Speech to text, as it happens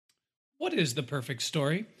What is the perfect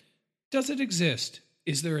story? Does it exist?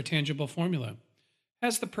 Is there a tangible formula?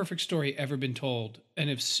 Has the perfect story ever been told? And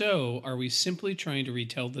if so, are we simply trying to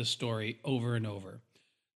retell this story over and over?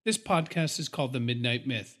 This podcast is called The Midnight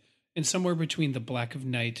Myth, and somewhere between the black of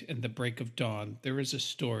night and the break of dawn, there is a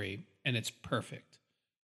story, and it's perfect.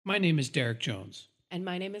 My name is Derek Jones. And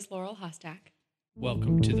my name is Laurel Hostak.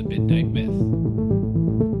 Welcome to The Midnight Myth.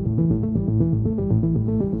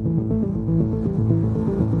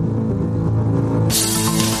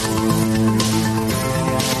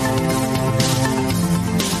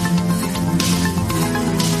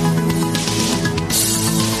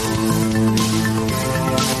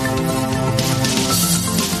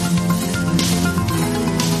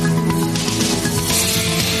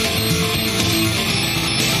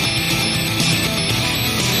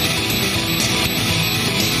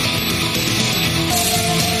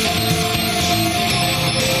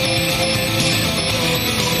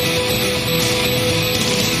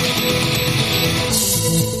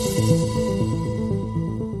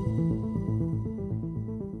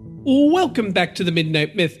 Welcome back to The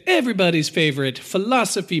Midnight Myth, everybody's favorite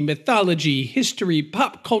philosophy, mythology, history,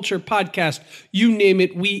 pop culture podcast. You name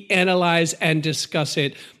it, we analyze and discuss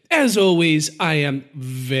it. As always, I am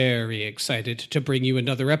very excited to bring you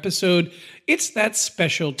another episode. It's that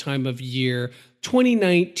special time of year,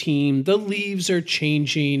 2019. The leaves are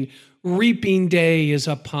changing. Reaping day is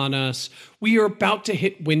upon us. We are about to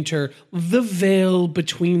hit winter. The veil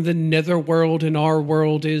between the netherworld and our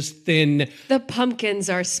world is thin. The pumpkins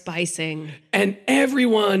are spicing. And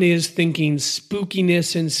everyone is thinking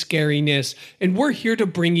spookiness and scariness. And we're here to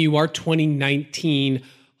bring you our 2019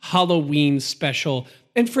 Halloween special.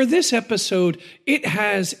 And for this episode, it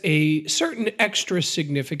has a certain extra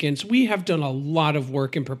significance. We have done a lot of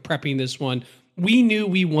work in prepping this one. We knew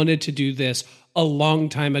we wanted to do this a long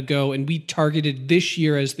time ago, and we targeted this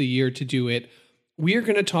year as the year to do it. We are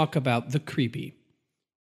going to talk about the creepy,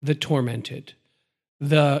 the tormented,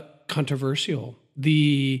 the controversial,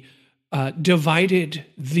 the divided,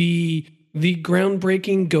 the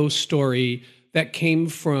groundbreaking ghost story that came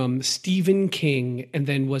from Stephen King and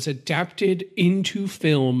then was adapted into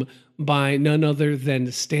film by none other than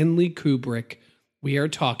Stanley Kubrick. We are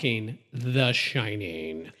talking The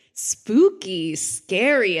Shining. Spooky,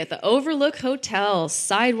 scary at the Overlook Hotel,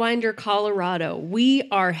 Sidewinder, Colorado. We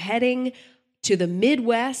are heading to the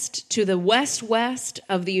Midwest, to the West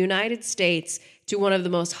of the United States, to one of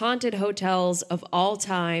the most haunted hotels of all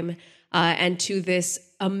time, and to this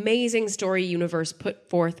amazing story universe put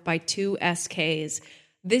forth by two SKs.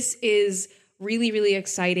 This is really, really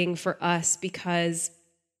exciting for us because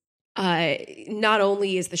not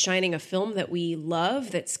only is The Shining a film that we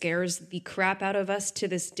love, that scares the crap out of us to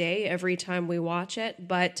this day every time we watch it,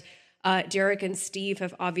 but Derek and Steve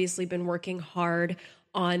have obviously been working hard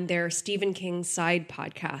on their Stephen King side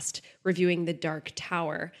podcast, reviewing The Dark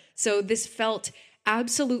Tower. So this felt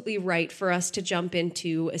absolutely right for us to jump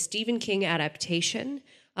into a Stephen King adaptation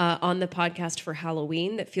on the podcast for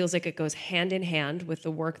Halloween that feels like it goes hand in hand with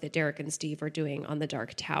the work that Derek and Steve are doing on The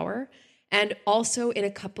Dark Tower. And also, in a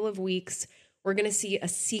couple of weeks, we're going to see a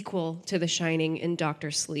sequel to The Shining in Dr.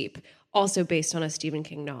 Sleep, also based on a Stephen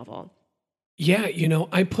King novel. Yeah,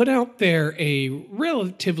 I put out there a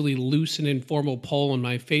relatively loose and informal poll on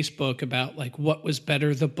my Facebook about what was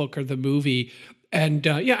better, the book or the movie. And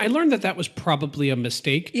I learned that was probably a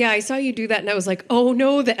mistake. Yeah, I saw you do that and I was like, oh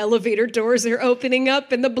no, the elevator doors are opening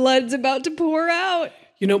up and the blood's about to pour out.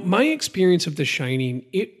 My experience of The Shining,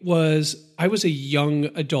 I was a young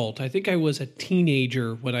adult. I think I was a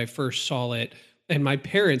teenager when I first saw it. And my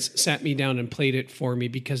parents sat me down and played it for me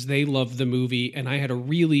because they loved the movie. And I had a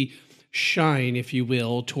really shine, if you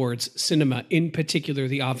will, towards cinema, in particular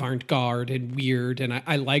the avant-garde and weird. And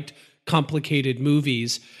I liked complicated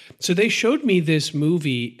movies. So they showed me this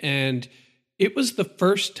movie, and it was the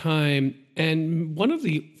first time and one of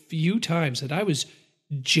the few times that I was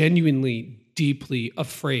genuinely deeply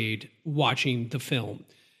afraid watching the film.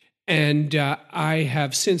 And I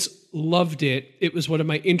have since loved it. It was one of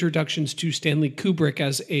my introductions to Stanley Kubrick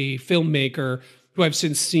as a filmmaker, who I've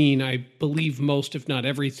since seen, I believe, most, if not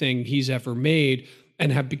everything he's ever made,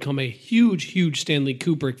 and have become a huge, huge Stanley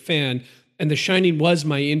Kubrick fan. And The Shining was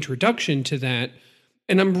my introduction to that.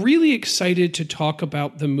 And I'm really excited to talk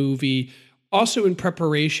about the movie. Also, in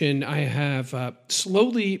preparation, I have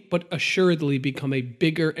slowly but assuredly become a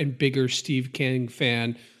bigger and bigger Steve King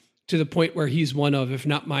fan, to the point where he's one of, if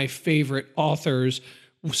not my favorite authors.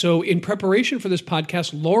 So in preparation for this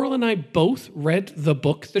podcast, Laurel and I both read the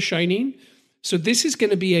book, The Shining. So this is going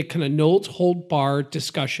to be a kind of no hold bar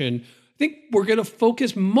discussion. think we're going to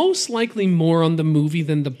focus most likely more on the movie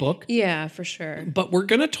than the book. Yeah, for sure. But we're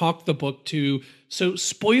going to talk the book too. So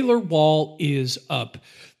spoiler wall is up.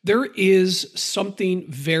 There is something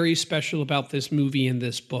very special about this movie and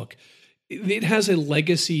this book. It has a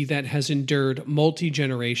legacy that has endured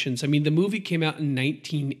multi-generations. I mean, the movie came out in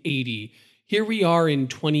 1980. Here we are in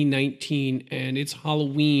 2019 and it's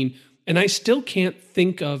Halloween. And I still can't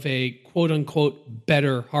think of a quote unquote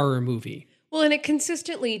better horror movie. Well, and it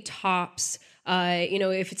consistently tops,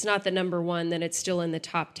 if it's not the number one, then it's still in the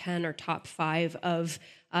top 10 or top 5 of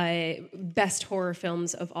best horror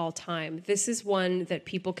films of all time. This is one that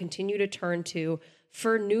people continue to turn to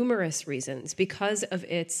for numerous reasons because of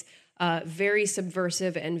its very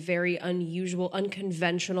subversive and very unusual,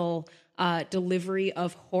 unconventional delivery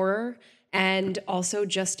of horror, and also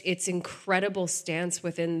just its incredible stance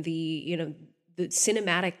within the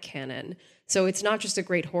cinematic canon. So it's not just a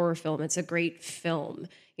great horror film, it's a great film,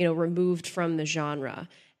 removed from the genre.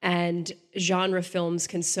 And genre films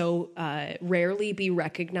can so rarely be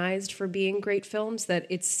recognized for being great films that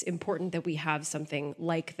it's important that we have something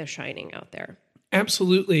like The Shining out there.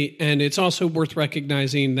 Absolutely. And it's also worth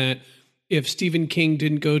recognizing that if Stephen King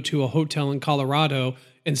didn't go to a hotel in Colorado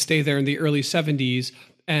and stay there in the early 70s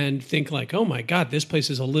and think like, oh my God, this place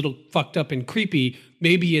is a little fucked up and creepy,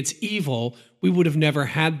 maybe it's evil, we would have never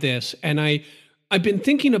had this. And I've been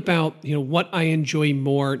thinking about, what I enjoy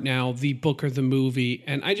more now, the book or the movie.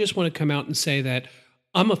 And I just want to come out and say that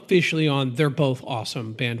I'm officially on they're both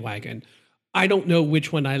awesome bandwagon. I don't know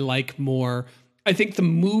which one I like more. I think the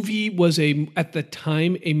movie was at the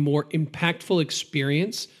time a more impactful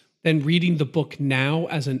experience than reading the book now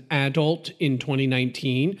as an adult in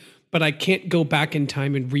 2019. But I can't go back in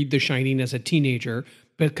time and read The Shining as a teenager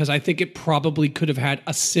because I think it probably could have had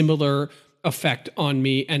a similar effect on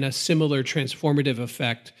me and a similar transformative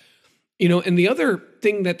effect. And the other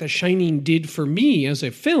thing that The Shining did for me as a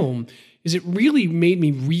film is it really made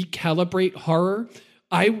me recalibrate horror.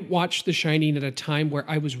 I watched The Shining at a time where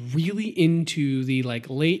I was really into the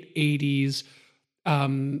late 80s,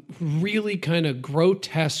 really kind of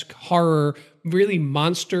grotesque horror, really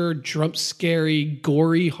monster, jump scary,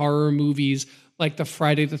 gory horror movies like the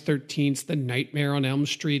Friday the 13th, the Nightmare on Elm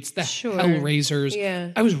Streets, the Hellraisers.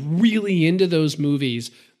 Yeah. I was really into those movies.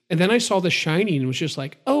 And then I saw The Shining and was just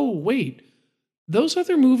like, oh, wait, those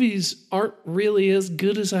other movies aren't really as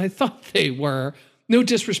good as I thought they were. No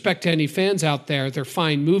disrespect to any fans out there. They're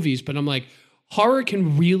fine movies, but I'm like, horror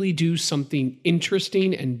can really do something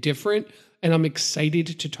interesting and different. And I'm excited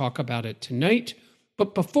to talk about it tonight.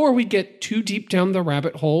 But before we get too deep down the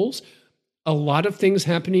rabbit holes, a lot of things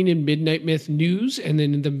happening in Midnight Myth news and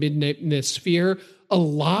then in the Midnight Myth sphere. A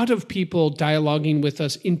lot of people dialoguing with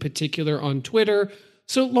us, in particular on Twitter.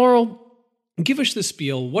 So, Laurel, give us the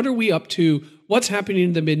spiel. What are we up to? What's happening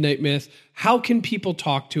in the Midnight Myth? How can people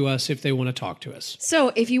talk to us if they want to talk to us?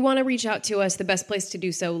 So if you want to reach out to us, the best place to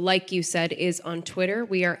do so, like you said, is on Twitter.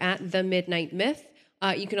 We are at The Midnight Myth.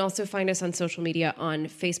 You can also find us on social media on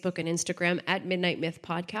Facebook and Instagram at Midnight Myth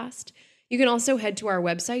Podcast. You can also head to our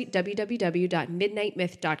website,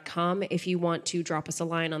 www.midnightmyth.com, if you want to drop us a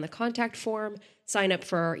line on the contact form, sign up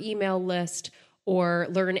for our email list, or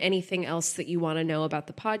learn anything else that you want to know about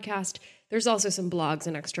the podcast. There's also some blogs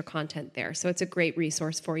and extra content there, so it's a great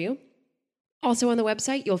resource for you. Also on the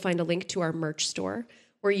website, you'll find a link to our merch store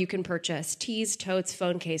where you can purchase tees, totes,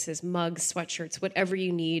 phone cases, mugs, sweatshirts, whatever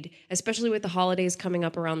you need, especially with the holidays coming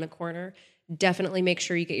up around the corner. Definitely make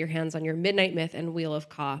sure you get your hands on your Midnight Myth and Wheel of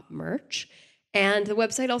Caw merch. And the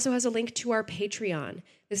website also has a link to our Patreon.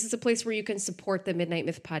 This is a place where you can support the Midnight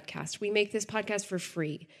Myth podcast. We make this podcast for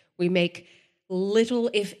free. We make little,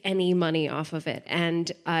 if any, money off of it.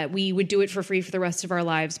 And we would do it for free for the rest of our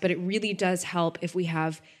lives, but it really does help if we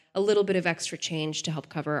have a little bit of extra change to help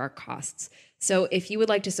cover our costs. So if you would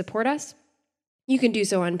like to support us, you can do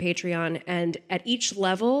so on Patreon, and at each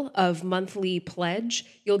level of monthly pledge,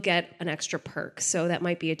 you'll get an extra perk. So that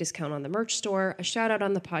might be a discount on the merch store, a shout out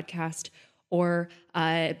on the podcast, or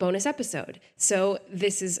a bonus episode. So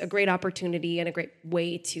this is a great opportunity and a great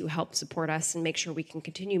way to help support us and make sure we can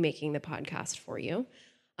continue making the podcast for you.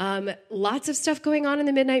 Lots of stuff going on in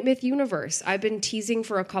the Midnight Myth universe. I've been teasing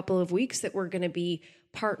for a couple of weeks that we're going to be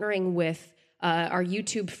partnering with our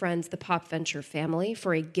YouTube friends, the Pop Venture family,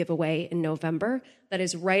 for a giveaway in November. That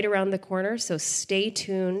is right around the corner, so stay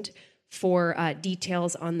tuned for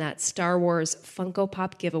details on that Star Wars Funko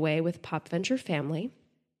Pop giveaway with Pop Venture family.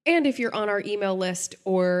 And if you're on our email list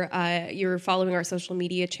or you're following our social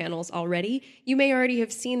media channels already, you may already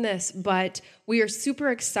have seen this, but we are super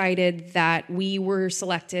excited that we were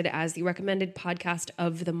selected as the recommended podcast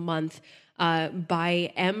of the month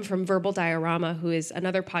by M from Verbal Diorama, who is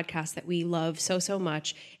another podcast that we love so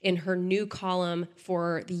much, in her new column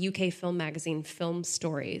for the UK film magazine Film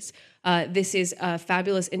Stories. This is a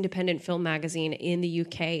fabulous independent film magazine in the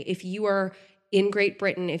UK. If you are in Great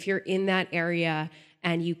Britain, if you're in that area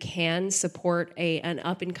and you can support an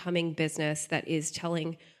up-and-coming business that is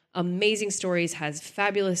telling amazing stories, has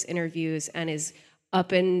fabulous interviews, and is up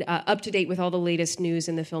to date with all the latest news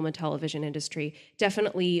in the film and television industry,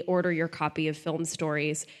 definitely order your copy of Film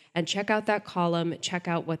Stories and check out that column. Check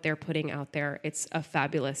out what they're putting out there. It's a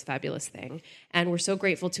fabulous thing. And we're so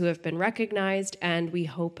grateful to have been recognized, and we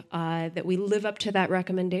hope that we live up to that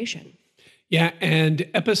recommendation. Yeah, and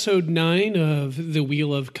episode 9 of The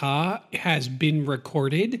Wheel of Ka has been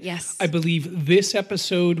recorded. Yes. I believe this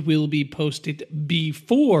episode will be posted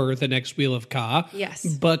before the next Wheel of Ka. Yes.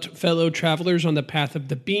 But fellow travelers on the path of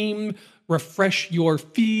the beam, refresh your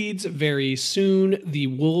feeds very soon. The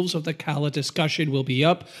Wolves of the Kala discussion will be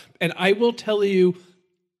up. And I will tell you,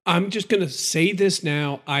 I'm just going to say this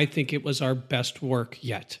now, I think it was our best work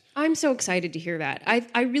yet. I'm so excited to hear that.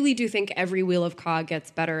 I really do think every Wheel of Ka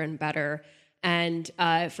gets better and better. And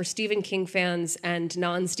for Stephen King fans and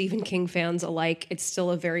non-Stephen King fans alike, it's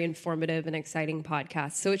still a very informative and exciting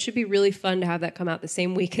podcast. So it should be really fun to have that come out the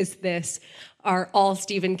same week as this, our all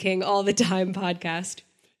Stephen King all the time podcast.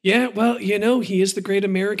 Yeah, well, he is the great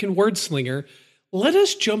American word slinger. Let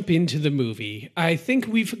us jump into the movie. I think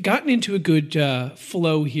we've gotten into a good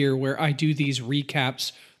flow here where I do these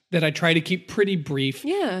recaps that I try to keep pretty brief.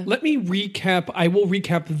 Yeah. Let me recap. I will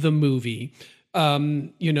recap the movie.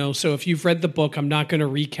 So if you've read the book, I'm not going to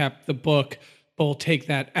recap the book, but we'll take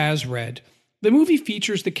that as read. The movie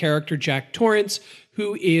features the character Jack Torrance,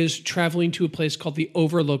 who is traveling to a place called the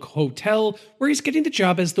Overlook Hotel, where he's getting the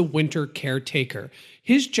job as the winter caretaker.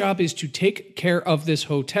 His job is to take care of this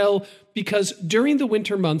hotel because during the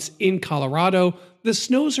winter months in Colorado, the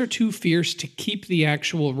snows are too fierce to keep the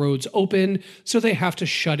actual roads open, so they have to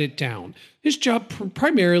shut it down. His job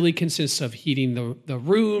primarily consists of heating the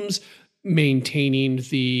rooms, maintaining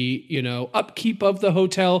the, upkeep of the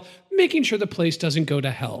hotel, making sure the place doesn't go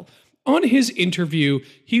to hell. On his interview,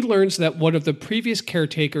 he learns that one of the previous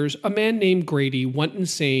caretakers, a man named Grady, went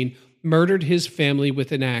insane, murdered his family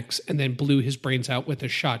with an axe, and then blew his brains out with a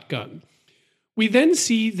shotgun. We then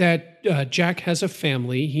see that Jack has a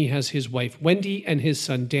family. He has his wife, Wendy, and his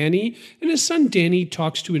son, Danny. And his son, Danny,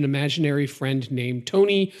 talks to an imaginary friend named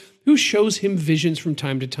Tony, who shows him visions from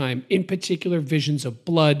time to time, in particular visions of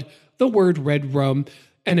blood, the word red rum,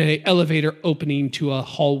 and an elevator opening to a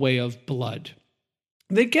hallway of blood.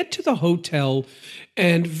 They get to the hotel,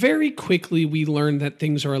 and very quickly we learn that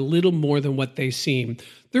things are a little more than what they seem.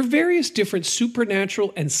 There are various different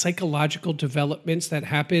supernatural and psychological developments that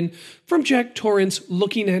happen, from Jack Torrance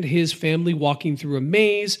looking at his family walking through a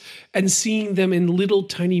maze and seeing them in little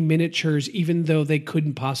tiny miniatures even though they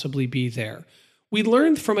couldn't possibly be there. We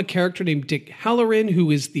learned from a character named Dick Halloran,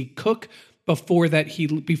 who is the cook,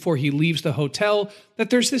 before he leaves the hotel, that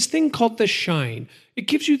there's this thing called the Shine. It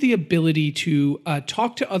gives you the ability to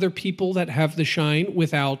talk to other people that have the Shine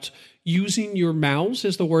without using your mouths,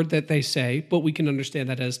 is the word that they say, but we can understand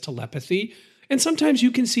that as telepathy. And sometimes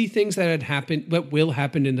you can see things that will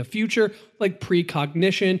happen in the future, like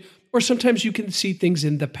precognition, or sometimes you can see things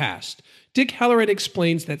in the past. Dick Halloran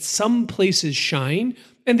explains that some places shine,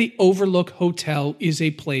 and the Overlook Hotel is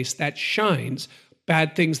a place that shines.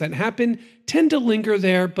 Bad things that happen tend to linger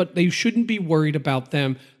there, but they shouldn't be worried about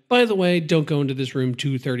them. By the way, don't go into this room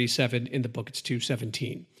 237. In the book, it's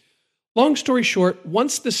 217. Long story short,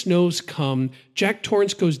 once the snows come, Jack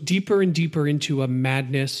Torrance goes deeper and deeper into a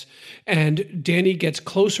madness, and Danny gets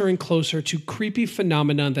closer and closer to creepy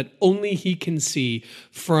phenomenon that only he can see,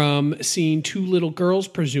 from seeing two little girls,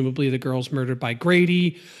 presumably the girls murdered by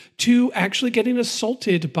Grady, to actually getting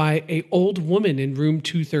assaulted by an old woman in room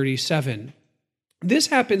 237. This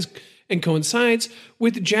happens and coincides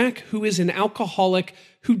with Jack, who is an alcoholic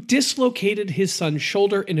who dislocated his son's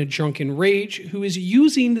shoulder in a drunken rage, who is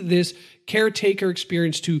using this caretaker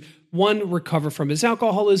experience to, one, recover from his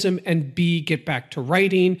alcoholism, and B, get back to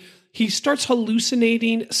writing. He starts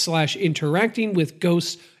hallucinating / interacting with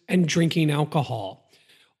ghosts and drinking alcohol.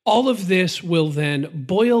 All of this will then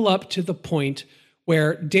boil up to the point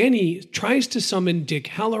where Danny tries to summon Dick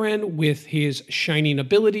Halloran with his shining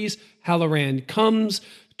abilities. Halloran comes,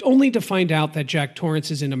 only to find out that Jack Torrance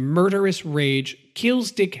is in a murderous rage,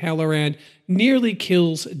 kills Dick Halloran, nearly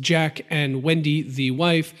kills Jack and Wendy, the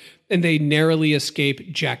wife, and they narrowly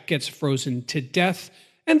escape. Jack gets frozen to death.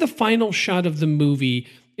 And the final shot of the movie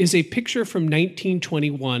is a picture from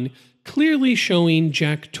 1921, clearly showing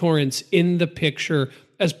Jack Torrance in the picture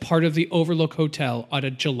as part of the Overlook Hotel at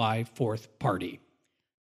a July 4th party.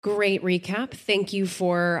 Great recap. Thank you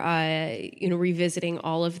for revisiting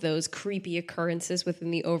all of those creepy occurrences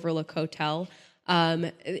within the Overlook Hotel.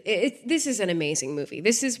 This is an amazing movie.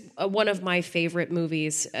 This is one of my favorite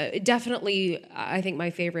movies. Definitely, I think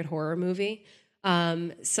my favorite horror movie.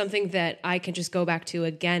 Something that I can just go back to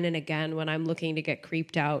again and again when I'm looking to get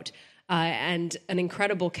creeped out. And an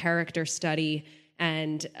incredible character study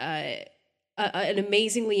and an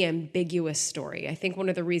amazingly ambiguous story. I think one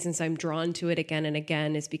of the reasons I'm drawn to it again and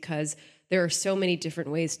again is because there are so many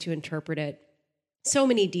different ways to interpret it, so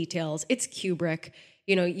many details. It's Kubrick.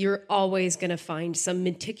 You're always going to find some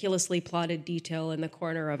meticulously plotted detail in the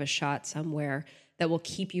corner of a shot somewhere that will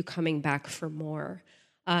keep you coming back for more.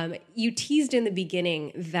 You teased in the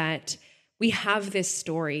beginning that we have this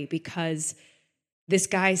story because this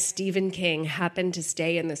guy, Stephen King, happened to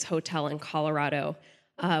stay in this hotel in Colorado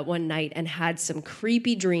one night and had some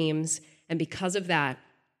creepy dreams. And because of that,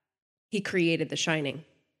 he created The Shining.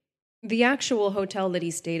 The actual hotel that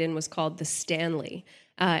he stayed in was called the Stanley.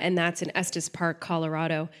 And that's in Estes Park,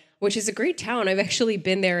 Colorado, which is a great town. I've actually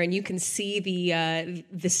been there, and you can see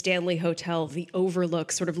the Stanley Hotel, the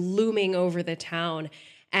overlook sort of looming over the town.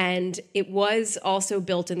 And it was also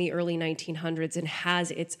built in the early 1900s and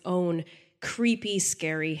has its own creepy,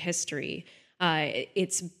 scary history.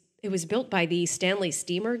 It was built by the Stanley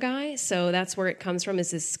Steamer guy, so that's where it comes from,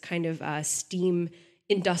 is this kind of steam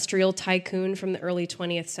industrial tycoon from the early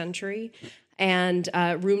 20th century. And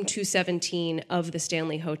room 217 of the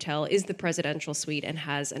Stanley Hotel is the presidential suite and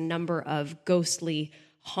has a number of ghostly,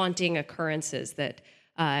 haunting occurrences that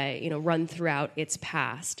run throughout its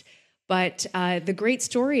past. But the great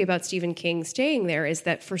story about Stephen King staying there is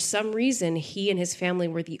that for some reason, he and his family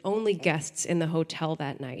were the only guests in the hotel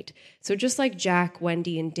that night. So just like Jack,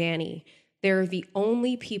 Wendy, and Danny, they're the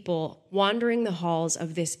only people wandering the halls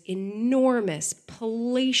of this enormous,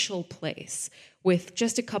 palatial place with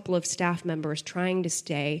just a couple of staff members trying to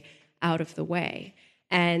stay out of the way.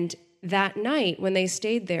 And that night, when they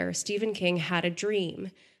stayed there, Stephen King had a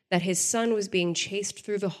dream that his son was being chased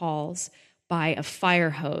through the halls by a fire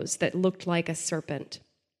hose that looked like a serpent.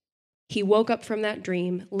 He woke up from that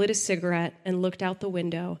dream, lit a cigarette, and looked out the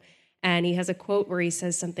window. And he has a quote where he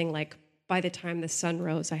says something like, "By the time the sun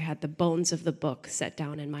rose, I had the bones of the book set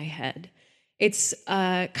down in my head." It's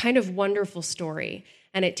a kind of wonderful story,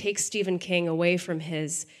 and it takes Stephen King away from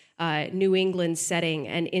his New England setting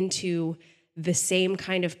and into the same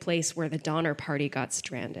kind of place where the Donner Party got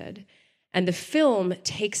stranded. And the film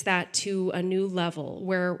takes that to a new level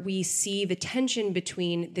where we see the tension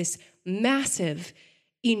between this massive,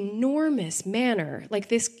 enormous manor, like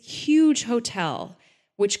this huge hotel,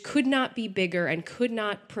 which could not be bigger and could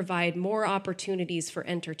not provide more opportunities for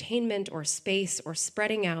entertainment or space or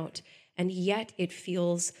spreading out, and yet it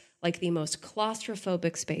feels like the most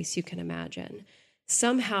claustrophobic space you can imagine.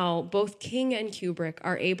 Somehow, both King and Kubrick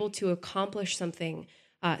are able to accomplish something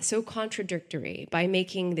so contradictory by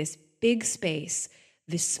making this big space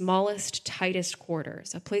the smallest, tightest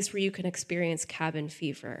quarters, a place where you can experience cabin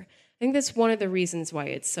fever. I think that's one of the reasons why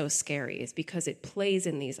it's so scary, is because it plays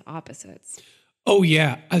in these opposites. Oh,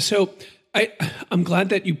 yeah. So I'm glad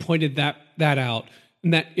that you pointed that out,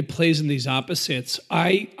 and that it plays in these opposites.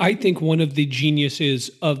 I think one of the geniuses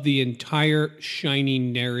of the entire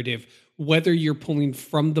Shining narrative, whether you're pulling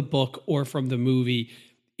from the book or from the movie,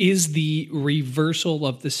 is the reversal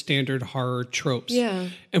of the standard horror tropes. Yeah.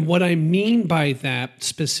 And what I mean by that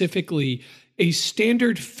specifically, a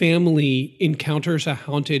standard family encounters a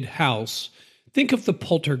haunted house. Think of the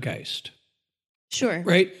Poltergeist. Sure.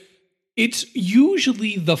 Right? It's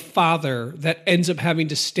usually the father that ends up having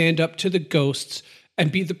to stand up to the ghosts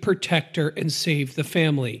and be the protector and save the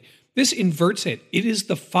family. This inverts it. It is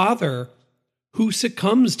the father who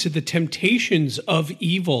succumbs to the temptations of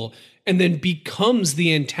evil and then becomes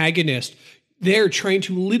the antagonist. They're trying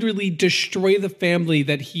to literally destroy the family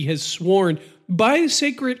that he has sworn by a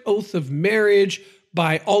sacred oath of marriage,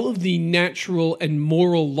 by all of the natural and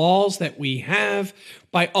moral laws that we have,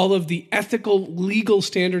 by all of the ethical, legal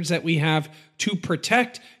standards that we have to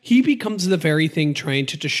protect. He becomes the very thing trying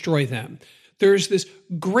to destroy them. There's this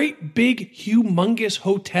great, big, humongous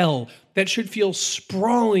hotel that should feel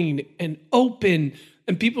sprawling and open,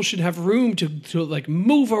 and people should have room to like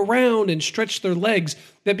move around and stretch their legs,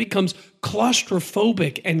 that becomes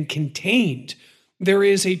claustrophobic and contained. There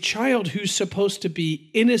is a child who's supposed to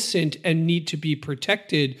be innocent and need to be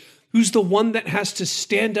protected, who's the one that has to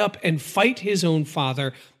stand up and fight his own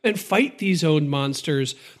father and fight these own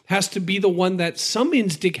monsters, has to be the one that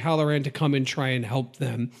summons Dick Hallorann to come and try and help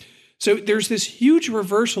them. So there's this huge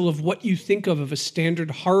reversal of what you think of a standard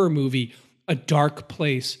horror movie, a dark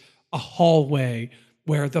place, a hallway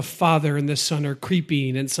where the father and the son are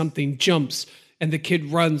creeping and something jumps and the kid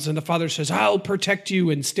runs and the father says, "I'll protect you,"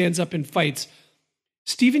 and stands up and fights.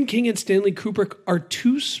 Stephen King and Stanley Kubrick are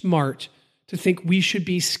too smart to think we should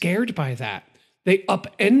be scared by that. They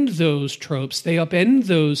upend those tropes, they upend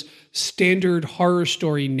those standard horror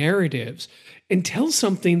story narratives and tell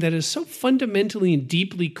something that is so fundamentally and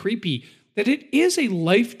deeply creepy that it is a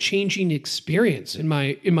life-changing experience, in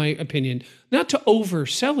my opinion. Not to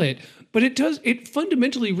oversell it, but it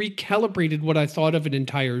fundamentally recalibrated what I thought of an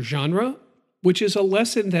entire genre, which is a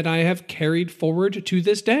lesson that I have carried forward to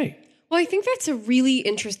this day. Well, I think that's a really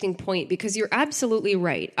interesting point because you're absolutely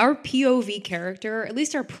right. Our POV character, at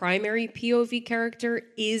least our primary POV character,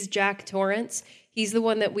 is Jack Torrance. He's the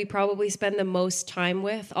one that we probably spend the most time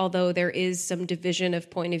with, although there is some division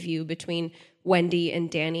of point of view between Wendy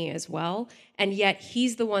and Danny as well. And yet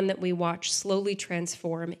he's the one that we watch slowly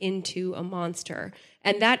transform into a monster.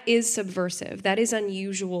 And that is subversive. That is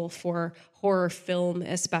unusual for horror film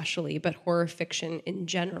especially, but horror fiction in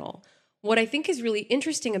general. What I think is really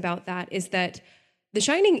interesting about that is that The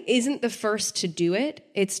Shining isn't the first to do it.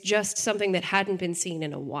 It's just something that hadn't been seen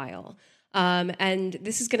in a while. And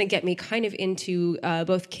this is going to get me kind of into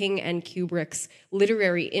both King and Kubrick's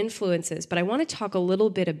literary influences, but I want to talk a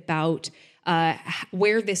little bit about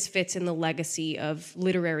where this fits in the legacy of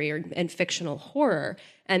literary and fictional horror.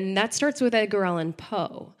 And that starts with Edgar Allan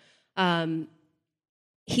Poe.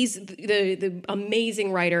 He's the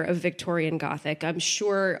amazing writer of Victorian Gothic. I'm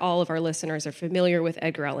sure all of our listeners are familiar with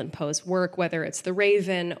Edgar Allan Poe's work, whether it's The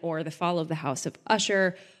Raven or The Fall of the House of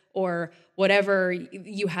Usher or whatever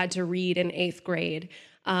you had to read in 8th grade.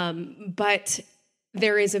 But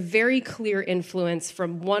there is a very clear influence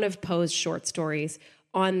from one of Poe's short stories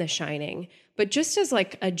on The Shining. But just as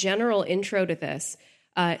like a general intro to this,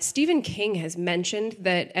 Stephen King has mentioned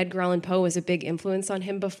that Edgar Allan Poe was a big influence on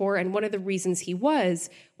him before, and one of the reasons he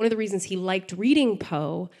liked reading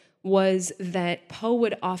Poe was that Poe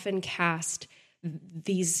would often cast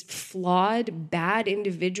these flawed, bad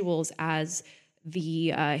individuals as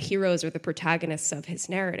the heroes or the protagonists of his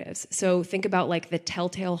narratives. So think about like The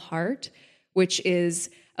Telltale Heart, which is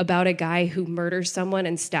about a guy who murders someone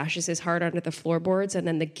and stashes his heart under the floorboards, and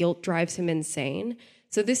then the guilt drives him insane.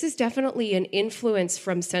 So this is definitely an influence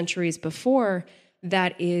from centuries before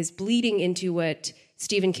that is bleeding into what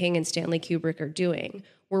Stephen King and Stanley Kubrick are doing.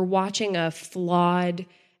 We're watching a flawed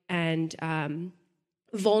and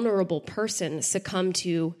vulnerable person succumb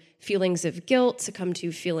to feelings of guilt, succumb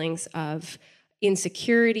to feelings of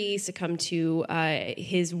insecurity, succumb to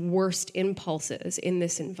his worst impulses in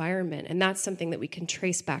this environment. And that's something that we can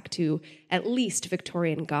trace back to at least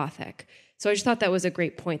Victorian Gothic. So I just thought that was a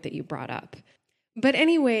great point that you brought up. But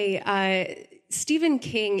anyway, Stephen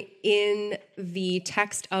King, in the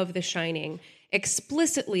text of The Shining,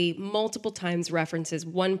 explicitly multiple times references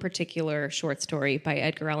one particular short story by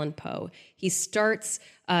Edgar Allan Poe. He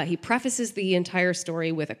prefaces the entire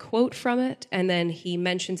story with a quote from it, and then he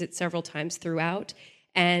mentions it several times throughout.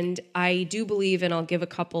 And I do believe, and I'll give a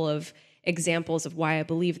couple of examples of why I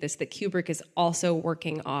believe this, that Kubrick is also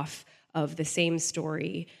working off of the same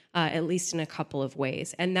story, at least in a couple of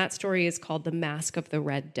ways. And that story is called The Mask of the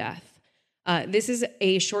Red Death. This is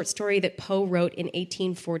a short story that Poe wrote in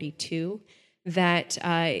 1842 that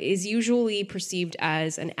is usually perceived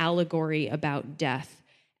as an allegory about death.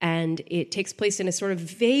 And it takes place in a sort of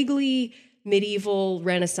vaguely medieval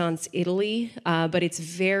Renaissance Italy, but it's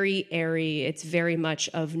very airy. It's very much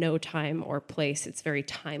of no time or place. It's very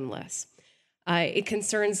timeless. It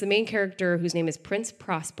concerns the main character, whose name is Prince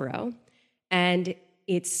Prospero, and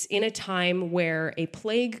it's in a time where a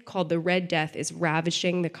plague called the Red Death is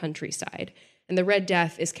ravishing the countryside. And the Red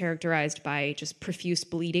Death is characterized by just profuse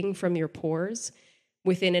bleeding from your pores.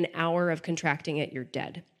 Within an hour of contracting it, you're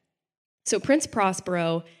dead. So Prince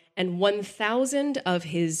Prospero and 1,000 of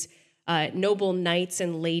his noble knights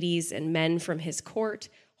and ladies and men from his court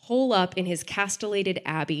hole up in his castellated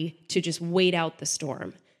abbey to just wait out the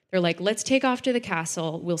storm. They're like, let's take off to the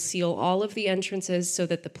castle. We'll seal all of the entrances so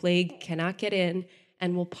that the plague cannot get in,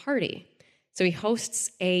 and we'll party. So he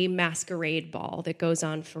hosts a masquerade ball that goes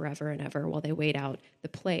on forever and ever while they wait out the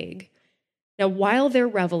plague. Now, while they're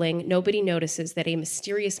reveling, nobody notices that a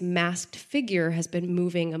mysterious masked figure has been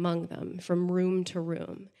moving among them from room to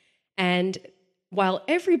room. And while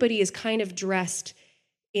everybody is kind of dressed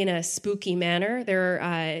in a spooky manner,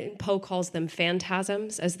 Poe calls them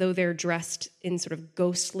phantasms, as though they're dressed in sort of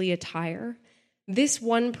ghostly attire. This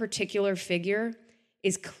one particular figure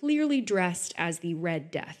is clearly dressed as the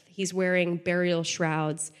Red Death. He's wearing burial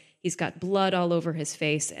shrouds. He's got blood all over his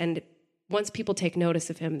face. And once people take notice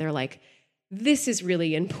of him, they're like, this is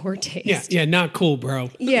really in poor taste. Yeah, not cool,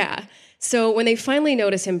 bro. Yeah. So when they finally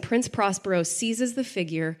notice him, Prince Prospero seizes the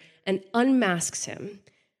figure and unmasks him,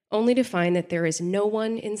 only to find that there is no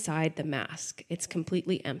one inside the mask. It's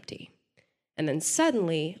completely empty. And then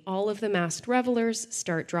suddenly, all of the masked revelers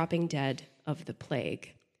start dropping dead of the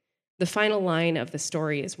plague. The final line of the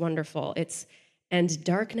story is wonderful. It's, "And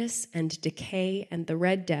darkness and decay and the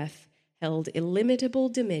Red Death held illimitable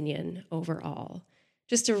dominion over all."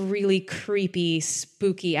 Just a really creepy,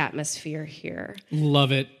 spooky atmosphere here.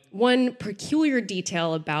 Love it. One peculiar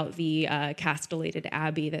detail about the castellated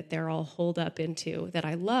abbey that they're all holed up into that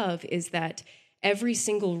I love is that every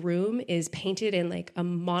single room is painted in like a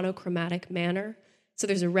monochromatic manner. So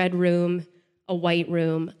there's a red room, a white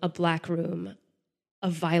room, a black room, a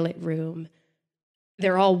violet room.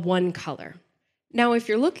 They're all one color. Now, if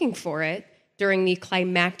you're looking for it, during the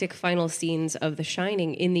climactic final scenes of The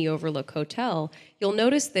Shining in the Overlook Hotel, you'll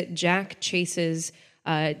notice that Jack chases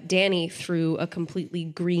Danny through a completely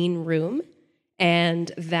green room,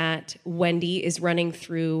 and that Wendy is running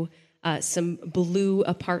through some blue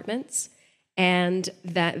apartments, and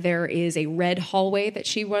that there is a red hallway that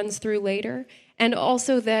she runs through later, and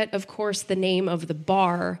also that, of course, the name of the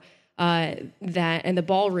bar and the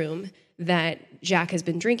ballroom that Jack has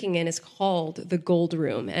been drinking in is called the Gold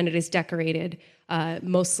Room, and it is decorated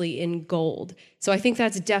mostly in gold. So I think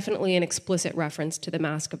that's definitely an explicit reference to the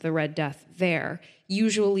Mask of the Red Death there.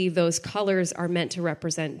 Usually those colors are meant to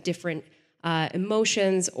represent different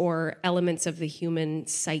emotions or elements of the human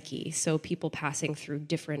psyche, so people passing through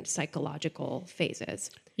different psychological phases.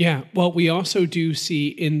 Yeah, well, we also do see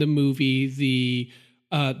in the movie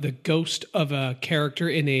the ghost of a character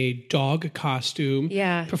in a dog costume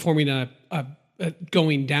performing a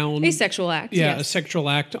going down. A sexual act. Yeah, yes. A sexual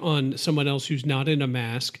act on someone else who's not in a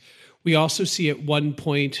mask. We also see at one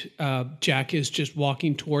point Jack is just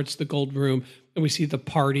walking towards the gold room and we see the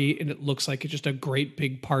party and it looks like it's just a great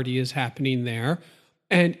big party is happening there.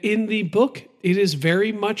 And in the book, it is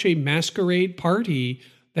very much a masquerade party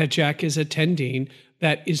that Jack is attending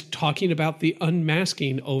that is talking about the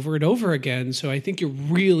unmasking over and over again. So I think you're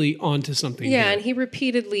really onto something Yeah, here. and he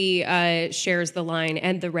repeatedly shares the line,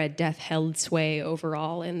 "and the Red Death held sway over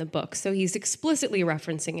all" in the book. So he's explicitly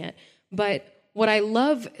referencing it. But what I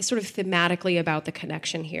love sort of thematically about the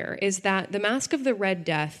connection here is that the Mask of the Red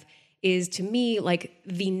Death is, to me, like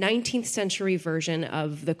the 19th century version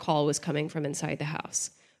of The Call Was Coming from Inside the House,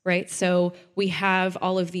 right? So we have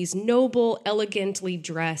all of these noble, elegantly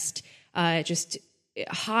dressed, just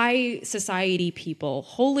high society people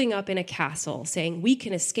holding up in a castle saying, "We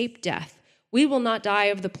can escape death. We will not die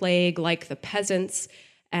of the plague like the peasants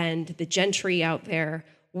and the gentry out there.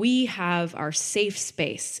 We have our safe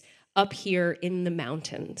space up here in the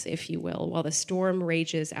mountains, if you will, while the storm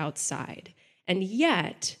rages outside." And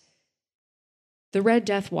yet, the Red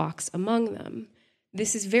Death walks among them.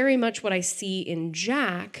 This is very much what I see in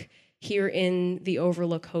Jack here in the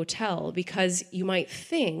Overlook Hotel, because you might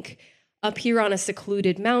think, up here on a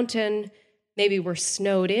secluded mountain, maybe we're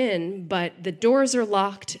snowed in, but the doors are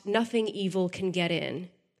locked, nothing evil can get in.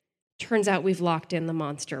 Turns out we've locked in the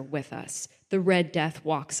monster with us. The Red Death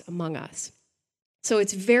walks among us. So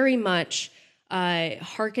it's very much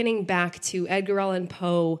hearkening back to Edgar Allan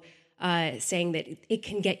Poe saying that it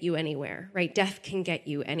can get you anywhere, right? Death can get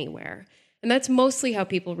you anywhere. And that's mostly how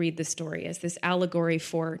people read the story, as this allegory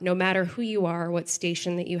for no matter who you are, what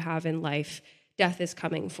station that you have in life, death is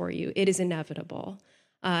coming for you. It is inevitable.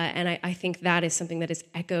 And I think that is something that is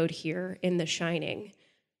echoed here in The Shining.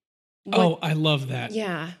 I love that.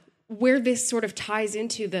 Yeah. Where this sort of ties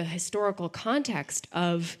into the historical context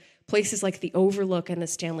of places like the Overlook and the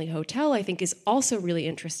Stanley Hotel, I think is also really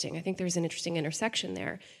interesting. I think there's an interesting intersection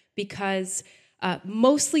there because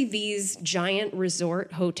mostly these giant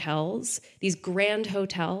resort hotels, these grand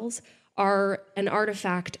hotels, are an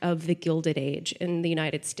artifact of the Gilded Age in the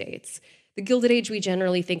United States. The Gilded Age we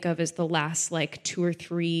generally think of as the last 2 or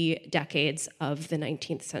 3 decades of the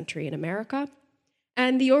 19th century in America.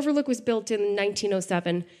 And the Overlook was built in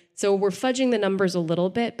 1907, so we're fudging the numbers a little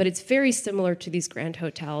bit, but it's very similar to these grand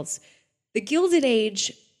hotels. The Gilded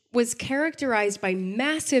Age was characterized by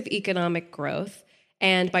massive economic growth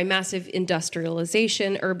and by massive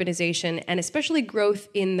industrialization, urbanization, and especially growth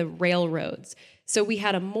in the railroads. So we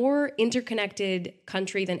had a more interconnected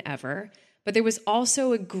country than ever. But there was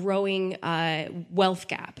also a growing wealth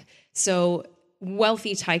gap. So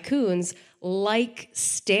wealthy tycoons like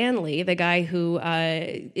Stanley, the guy who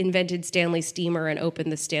invented Stanley Steamer and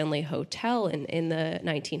opened the Stanley Hotel in the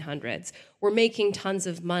 1900s, were making tons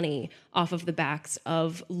of money off of the backs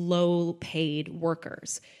of low-paid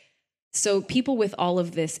workers. So people with all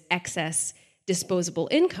of this excess disposable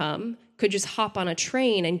income could just hop on a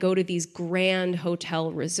train and go to these grand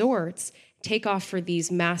hotel resorts, take off for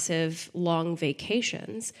these massive long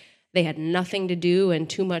vacations. They had nothing to do and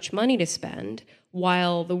too much money to spend,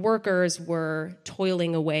 while the workers were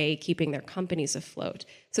toiling away, keeping their companies afloat.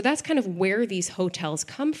 So that's kind of where these hotels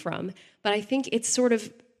come from. But I think it sort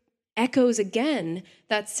of echoes again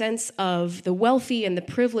that sense of the wealthy and the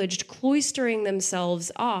privileged cloistering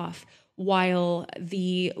themselves off while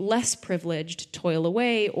the less privileged toil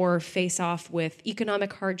away or face off with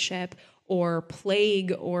economic hardship or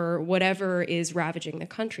plague or whatever is ravaging the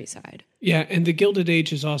countryside. Yeah, and the Gilded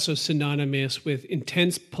Age is also synonymous with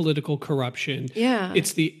intense political corruption. Yeah.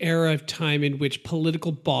 It's the era of time in which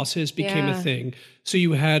political bosses became a thing. So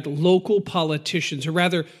you had local politicians, or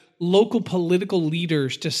rather local political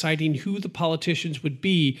leaders deciding who the politicians would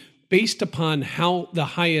be based upon how the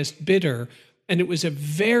highest bidder. And it was a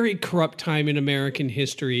very corrupt time in American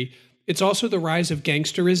history. It's also the rise of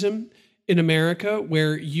gangsterism in America,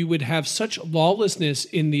 where you would have such lawlessness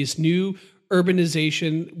in this new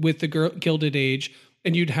urbanization with the Gilded Age,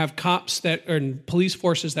 and you'd have cops and police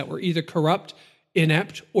forces that were either corrupt,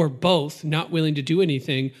 inept, or both, not willing to do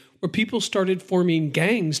anything, where people started forming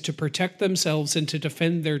gangs to protect themselves and to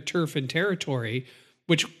defend their turf and territory,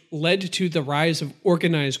 which led to the rise of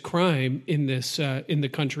organized crime in the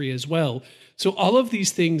country as well. So all of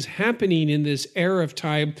these things happening in this era of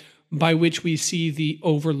time by which we see the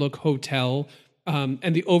Overlook Hotel,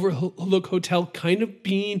 and the Overlook Hotel kind of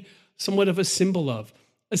being somewhat of a symbol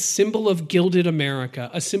of gilded America,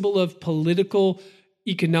 a symbol of political,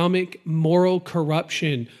 economic, moral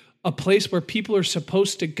corruption, a place where people are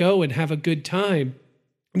supposed to go and have a good time.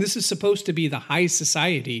 And this is supposed to be the high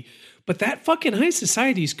society, but that fucking high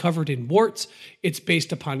society is covered in warts. It's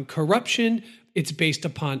based upon corruption. It's based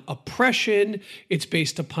upon oppression. It's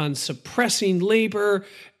based upon suppressing labor.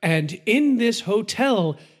 And in this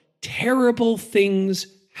hotel, terrible things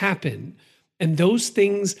happen. And those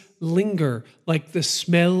things linger like the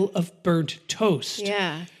smell of burnt toast.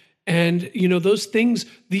 Yeah. And, those things,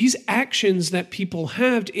 these actions that people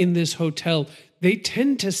have in this hotel, they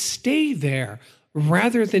tend to stay there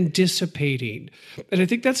rather than dissipating. And I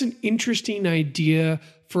think that's an interesting idea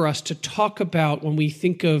for us to talk about when we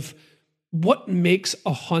think of what makes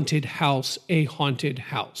a haunted house a haunted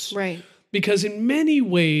house. Right. Because in many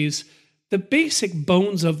ways, the basic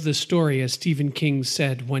bones of the story, as Stephen King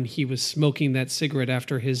said when he was smoking that cigarette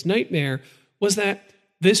after his nightmare, was that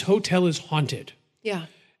this hotel is haunted. Yeah.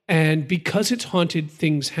 And because it's haunted,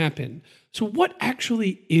 things happen. So what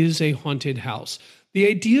actually is a haunted house? The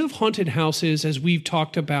idea of haunted houses, as we've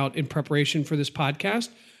talked about in preparation for this podcast,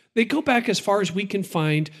 they go back as far as we can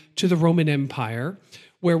find to the Roman Empire,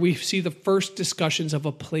 where we see the first discussions of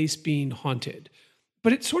a place being haunted.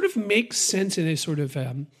 But it sort of makes sense in a sort of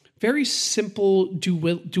very simple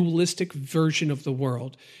dualistic version of the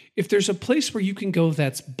world. If there's a place where you can go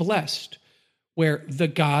that's blessed, where the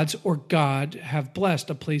gods or God have blessed,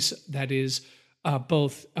 a place that is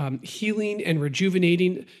both healing and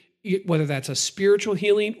rejuvenating, whether that's a spiritual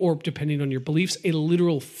healing or, depending on your beliefs, a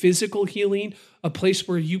literal physical healing, a place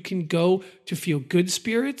where you can go to feel good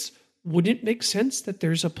spirits, wouldn't it make sense that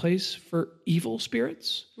there's a place for evil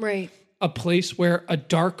spirits? Right. A place where a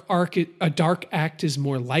dark act is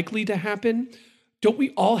more likely to happen? Don't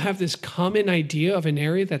we all have this common idea of an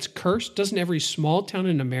area that's cursed? Doesn't every small town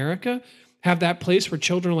in America have that place where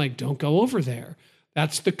children are like, don't go over there?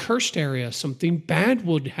 That's the cursed area. Something bad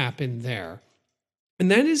would happen there. And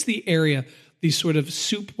that is the area, the sort of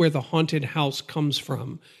soup where the haunted house comes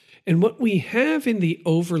from. And what we have in the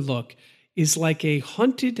Overlook is like a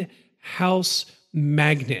haunted house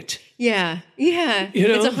magnet. Yeah.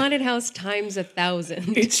 It's a haunted house times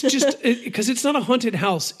 1,000. It's just because it's not a haunted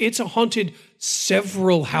house. It's a haunted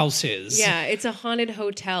several houses. Yeah, it's a haunted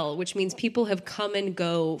hotel, which means people have come and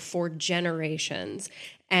go for generations.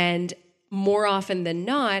 And more often than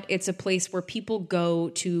not, it's a place where people go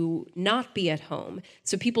to not be at home.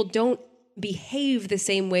 So people don't behave the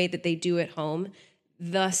same way that they do at home.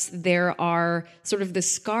 Thus, there are sort of the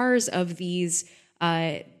scars of these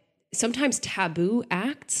sometimes taboo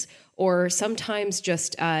acts, or sometimes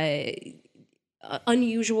just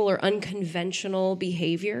unusual or unconventional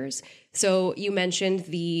behaviors. So you mentioned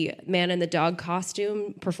the man in the dog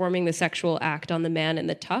costume performing the sexual act on the man in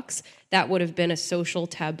the tux. That would have been a social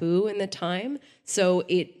taboo in the time. So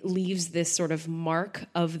it leaves this sort of mark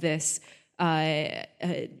of this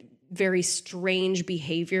very strange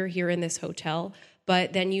behavior here in this hotel.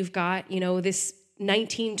 But then you've got, this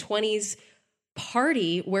 1920s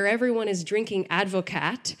party where everyone is drinking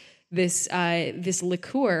Advocat, this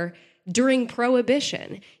liqueur, during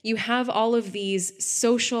Prohibition. You have all of these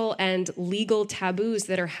social and legal taboos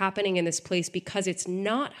that are happening in this place because it's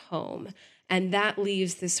not home. And that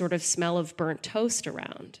leaves this sort of smell of burnt toast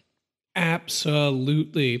around.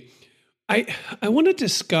 Absolutely. I want to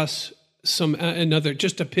discuss another,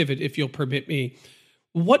 just a pivot, if you'll permit me.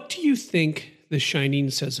 What do you think The Shining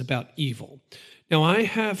says about evil? Now, I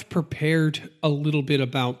have prepared a little bit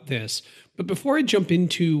about this, but before I jump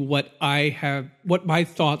into what my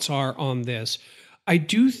thoughts are on this, I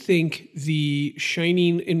do think The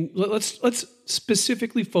Shining, and let's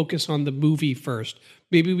specifically focus on the movie first.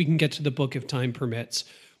 Maybe we can get to the book if time permits.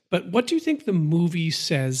 But what do you think the movie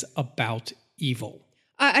says about evil?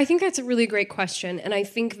 I think that's a really great question. And I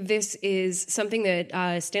think this is something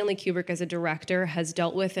that Stanley Kubrick as a director has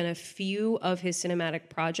dealt with in a few of his cinematic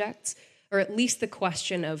projects, or at least the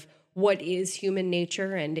question of what is human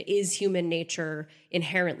nature, and is human nature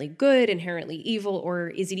inherently good, inherently evil, or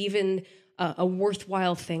is it even a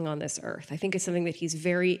worthwhile thing on this earth? I think it's something that he's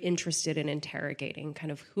very interested in interrogating,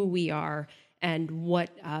 kind of who we are and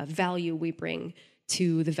what value we bring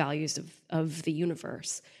to the values of the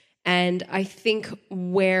universe. And I think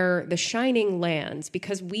where The Shining lands,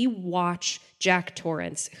 because we watch Jack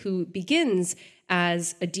Torrance, who begins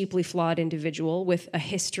as a deeply flawed individual with a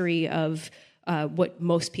history of what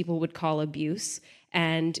most people would call abuse,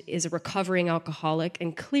 and is a recovering alcoholic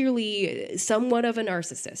and clearly somewhat of a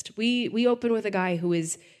narcissist. We open with a guy who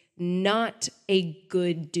is not a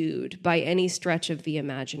good dude by any stretch of the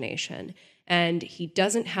imagination. And he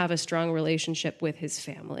doesn't have a strong relationship with his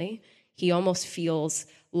family. He almost feels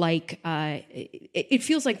like it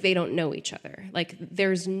feels like they don't know each other. Like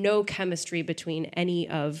there's no chemistry between any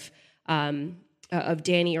of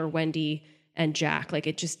Danny or Wendy and Jack. Like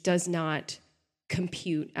it just does not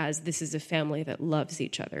compute as this is a family that loves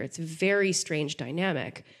each other. It's a very strange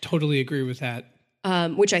dynamic. Totally agree with that.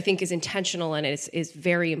 Which I think is intentional and is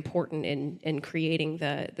very important in creating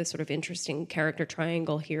the sort of interesting character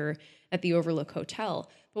triangle here at the Overlook Hotel.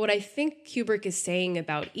 But what I think Kubrick is saying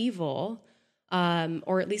about evil,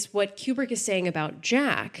 or at least what Kubrick is saying about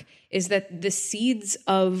Jack, is that the seeds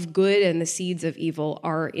of good and the seeds of evil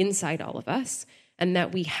are inside all of us, and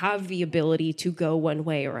that we have the ability to go one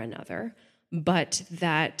way or another, but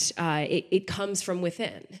that it comes from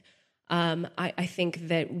within. I think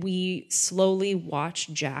that we slowly watch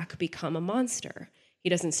Jack become a monster. He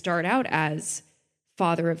doesn't start out as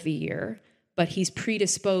Father of the Year, but he's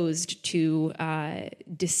predisposed to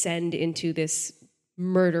descend into this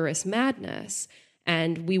murderous madness.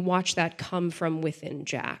 And we watch that come from within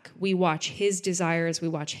Jack. We watch his desires, we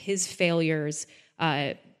watch his failures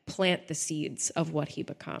plant the seeds of what he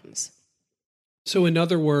becomes. So in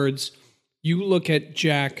other words, you look at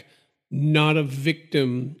Jack not a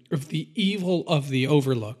victim of the evil of the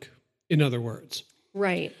Overlook, in other words.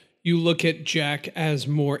 Right. You look at Jack as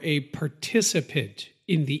more a participant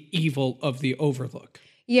in the evil of the Overlook.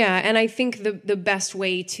 Yeah, and I think the best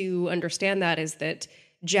way to understand that is that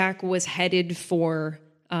Jack was headed for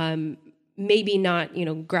maybe not,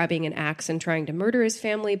 grabbing an axe and trying to murder his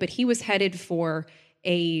family, but he was headed for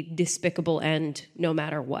a despicable end no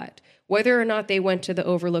matter what. Whether or not they went to the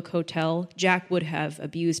Overlook Hotel, Jack would have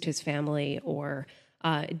abused his family or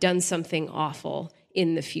done something awful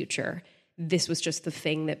in the future. This was just the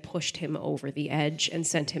thing that pushed him over the edge and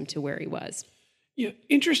sent him to where he was. Yeah,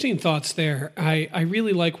 interesting thoughts there. I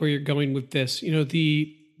really like where you're going with this.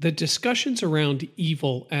 The discussions around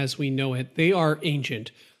evil as we know it, they are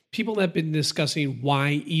ancient. People have been discussing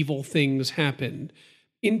why evil things happen.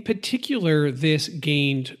 In particular, this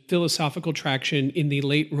gained philosophical traction in the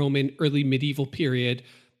late Roman, early medieval period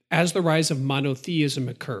as the rise of monotheism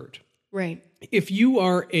occurred. Right. If you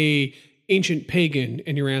are an ancient pagan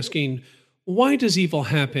and you're asking, why does evil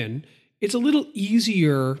happen? It's a little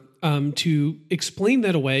easier to explain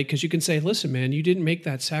that away because you can say, listen, man, you didn't make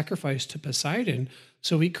that sacrifice to Poseidon,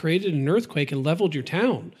 so he created an earthquake and leveled your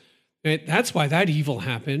town. Right? That's why that evil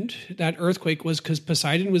happened. That earthquake was because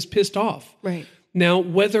Poseidon was pissed off. Right. Now,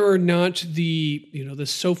 whether or not the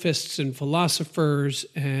sophists and philosophers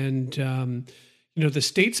and the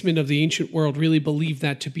statesmen of the ancient world really believe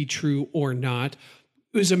that to be true or not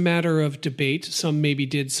is a matter of debate. Some maybe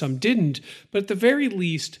did, some didn't. But at the very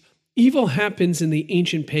least, evil happens in the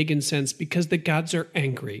ancient pagan sense because the gods are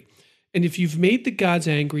angry. And if you've made the gods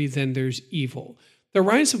angry, then there's evil. The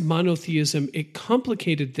rise of monotheism, it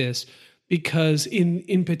complicated this because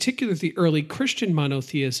in particular, the early Christian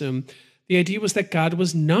monotheism, the idea was that God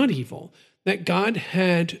was not evil, that God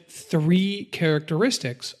had three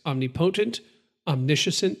characteristics: omnipotent,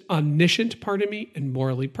 omniscient, and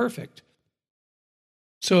morally perfect.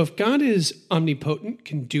 So if God is omnipotent,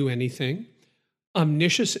 can do anything,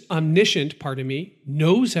 omniscient,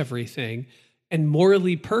 knows everything, and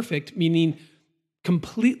morally perfect, meaning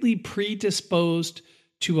completely predisposed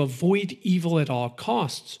to avoid evil at all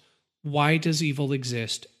costs, why does evil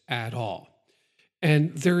exist at all?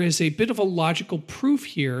 And there is a bit of a logical proof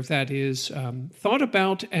here that is thought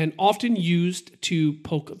about and often used to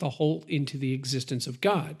poke the hole into the existence of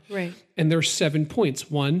God. Right. And there are 7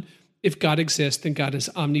 points. 1, if God exists, then God is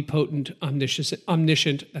omnipotent,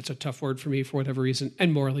 omniscient, that's a tough word for me for whatever reason,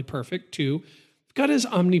 and morally perfect. 2, if God is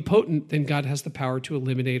omnipotent, then God has the power to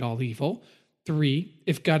eliminate all evil. 3,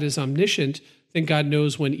 if God is omniscient, then God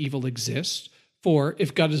knows when evil exists. 4,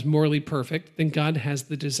 if God is morally perfect, then God has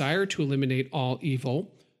the desire to eliminate all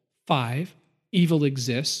evil. 5, evil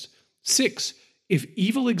exists. 6, if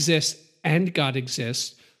evil exists and God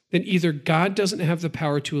exists, then either God doesn't have the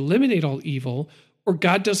power to eliminate all evil, or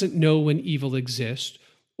God doesn't know when evil exists,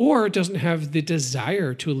 or doesn't have the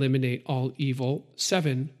desire to eliminate all evil.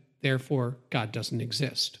 7, therefore, God doesn't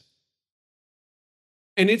exist.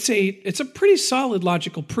 And it's a pretty solid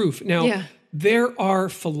logical proof. Now, there are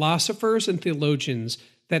philosophers and theologians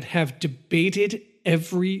that have debated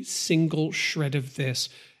every single shred of this,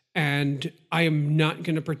 and I am not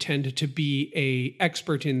going to pretend to be an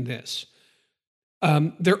expert in this.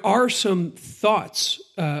 There are some thoughts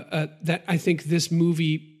that I think this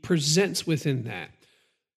movie presents within that.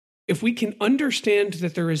 If we can understand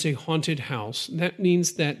that there is a haunted house, that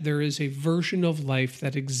means that there is a version of life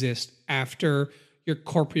that exists after your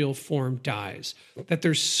corporeal form dies, that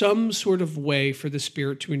there's some sort of way for the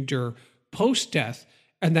spirit to endure post-death,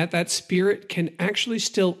 and that spirit can actually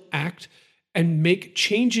still act and make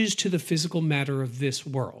changes to the physical matter of this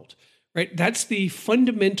world, right? That's the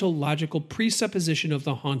fundamental logical presupposition of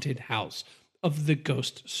the haunted house, of the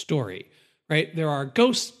ghost story, right? There are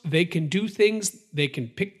ghosts, they can do things, they can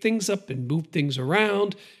pick things up and move things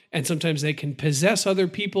around, and sometimes they can possess other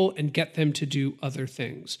people and get them to do other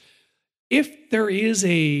things. If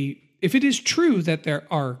it is true that there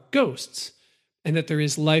are ghosts and that there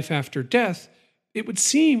is life after death, it would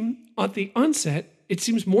seem at the onset, it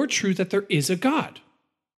seems more true that there is a God,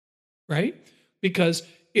 right? Because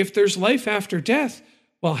if there's life after death,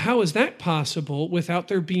 well, how is that possible without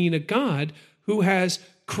there being a God who has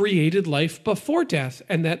created life before death,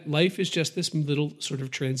 and that life is just this little sort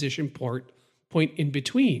of transition point in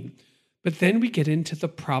between? But then we get into the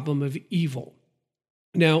problem of evil.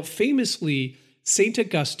 Now, famously, St.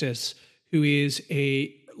 Augustus, who is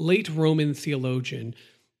a late Roman theologian,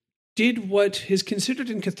 did what is considered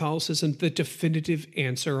in Catholicism the definitive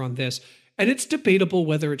answer on this. And it's debatable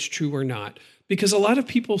whether it's true or not, because a lot of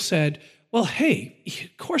people said, well, hey,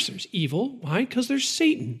 of course there's evil. Why? Because there's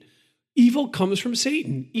Satan. Evil comes from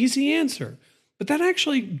Satan. Easy answer. But that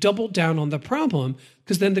actually doubled down on the problem,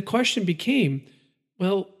 because then the question became,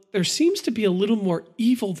 well, there seems to be a little more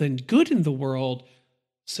evil than good in the world.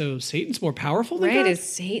 So Satan's more powerful than God? Right, is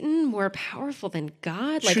Satan more powerful than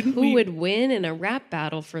God? Like, who would win in a rap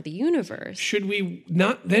battle for the universe? Should we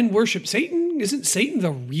not then worship Satan? Isn't Satan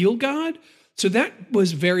the real God? So that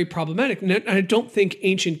was very problematic. And I don't think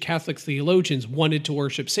ancient Catholic theologians wanted to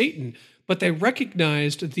worship Satan, but they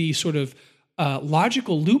recognized the sort of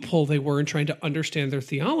logical loophole they were in trying to understand their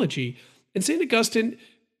theology. And St. Augustine,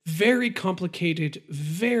 very complicated,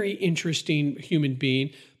 very interesting human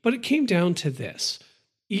being, but it came down to this.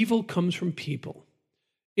 Evil comes from people.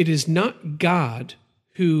 It is not God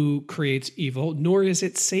who creates evil, nor is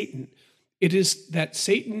it Satan. It is that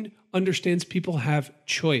Satan understands people have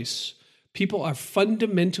choice. People are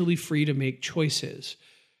fundamentally free to make choices.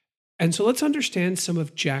 And so let's understand some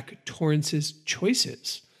of Jack Torrance's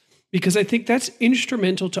choices, because I think that's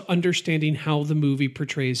instrumental to understanding how the movie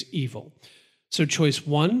portrays evil. So choice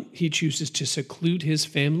 1, he chooses to seclude his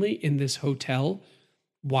family in this hotel.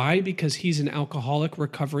 Why? Because he's an alcoholic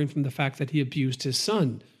recovering from the fact that he abused his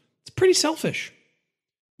son. It's pretty selfish.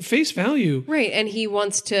 Face value. Right, and he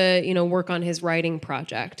wants to, work on his writing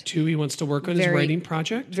project. 2, he wants to work on his writing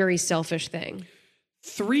project. Very selfish thing.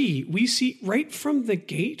 3, we see right from the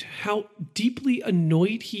gate how deeply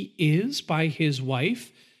annoyed he is by his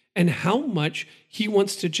wife and how much he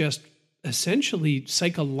wants to just essentially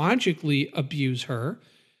psychologically abuse her.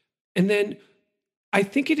 And then I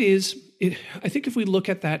think if we look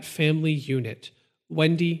at that family unit,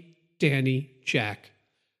 Wendy, Danny, Jack,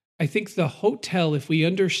 I think the hotel, if we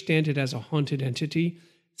understand it as a haunted entity,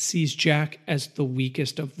 sees Jack as the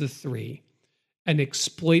weakest of the 3 and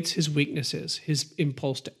exploits his weaknesses, his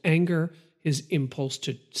impulse to anger, his impulse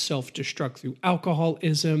to self-destruct through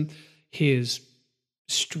alcoholism, his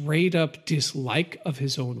straight up dislike of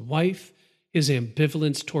his own wife, his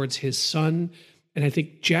ambivalence towards his son. And I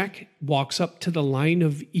think Jack walks up to the line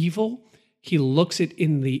of evil He looks it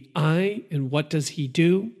in the eye, and what does he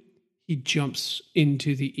do? He jumps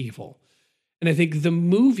into the evil. And I think the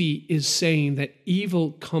movie is saying that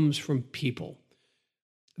evil comes from people.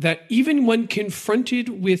 That even when confronted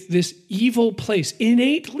with this evil place,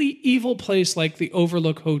 innately evil place like the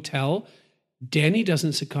Overlook Hotel, Danny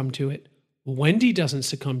doesn't succumb to it. Wendy doesn't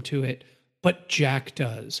succumb to it, but Jack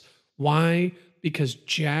does. Why? Because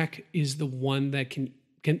Jack is the one that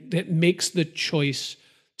that makes the choice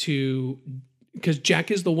to, because Jack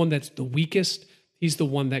is the one that's the weakest. He's the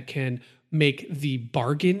one that can make the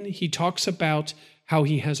bargain. He talks about how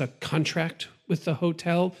he has a contract with the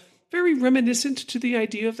hotel, very reminiscent to the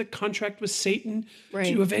idea of the contract with Satan. Right.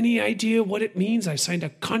 Do you have any idea what it means? I signed a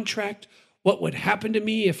contract. What would happen to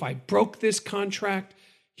me if I broke this contract?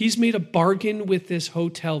 He's made a bargain with this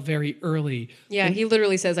hotel very early. Yeah, he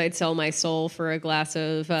literally says, "I'd sell my soul for a glass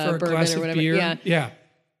of bourbon or whatever." Beer. Yeah.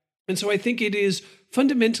 And so I think it is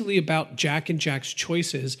fundamentally about Jack and Jack's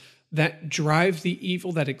choices that drive the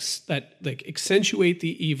evil, that accentuate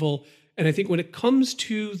the evil. And I think when it comes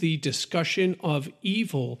to the discussion of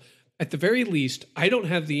evil, at the very least, I don't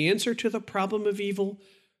have the answer to the problem of evil.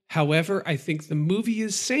 However, I think the movie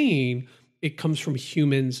is saying it comes from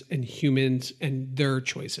humans and their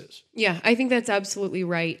choices. Yeah, I think that's absolutely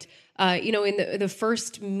right. In the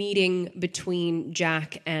first meeting between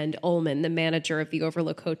Jack and Ullman, the manager of the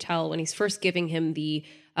Overlook Hotel, when he's first giving him the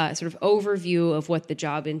sort of overview of what the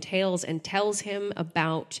job entails and tells him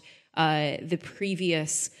about the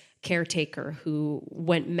previous caretaker who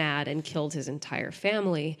went mad and killed his entire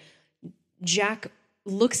family, Jack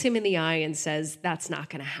looks him in the eye and says, "That's not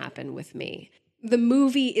going to happen with me." The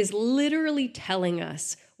movie is literally telling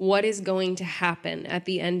us what is going to happen at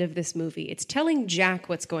the end of this movie. It's telling Jack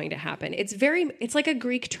what's going to happen. It's like a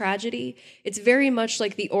Greek tragedy. It's very much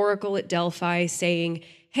like the Oracle at Delphi saying,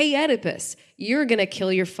 "Hey, Oedipus, you're going to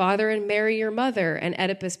kill your father and marry your mother." And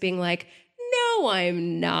Oedipus being like, "No,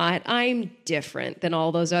 I'm not. I'm different than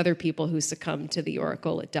all those other people who succumbed to the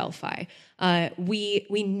Oracle at Delphi."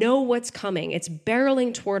 We know what's coming. It's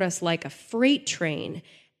barreling toward us like a freight train.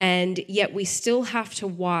 And yet we still have to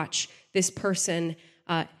watch this person,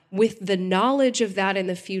 with the knowledge of that in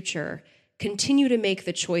the future, continue to make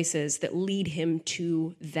the choices that lead him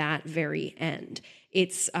to that very end.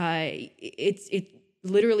 It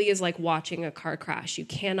literally is like watching a car crash. You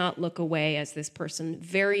cannot look away as this person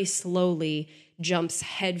very slowly jumps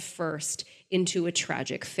headfirst into a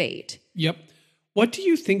tragic fate. Yep. What do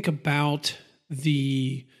you think about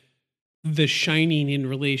the Shining in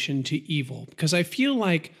relation to evil? Because I feel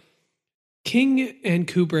like King and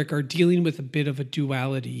Kubrick are dealing with a bit of a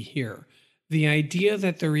duality here. The idea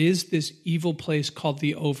that there is this evil place called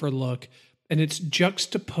the Overlook, and it's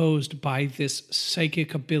juxtaposed by this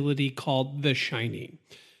psychic ability called the Shining.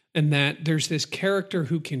 And that there's this character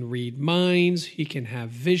who can read minds, he can have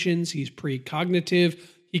visions, he's precognitive,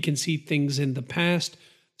 he can see things in the past.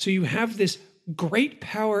 So you have this great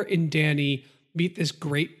power in Danny meet this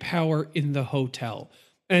great power in the hotel.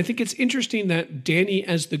 And I think it's interesting that Danny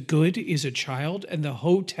as the good is a child and the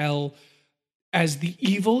hotel as the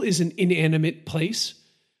evil is an inanimate place.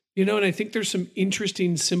 And I think there's some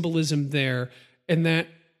interesting symbolism there. And that,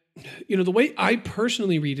 the way I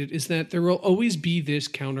personally read it is that there will always be this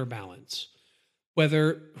counterbalance.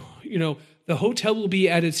 Whether, the hotel will be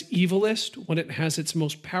at its evilest when it has its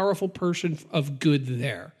most powerful person of good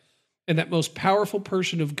there. And that most powerful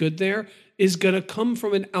person of good there is going to come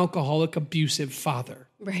from an alcoholic, abusive father.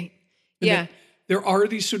 Right. And yeah. There are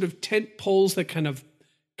these sort of tent poles that kind of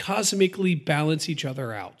cosmically balance each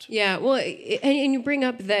other out. Yeah. Well, and you bring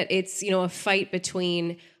up that it's, a fight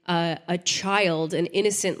between a child, an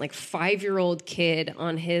innocent, 5-year-old kid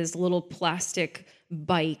on his little plastic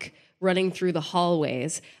bike running through the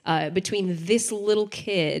hallways, between this little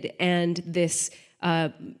kid and this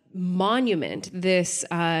monument, this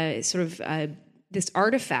this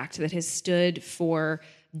artifact that has stood for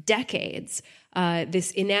decades,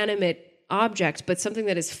 this inanimate object, but something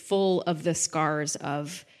that is full of the scars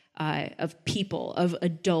of people, of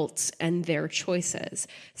adults and their choices.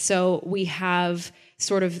 So we have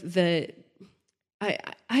sort of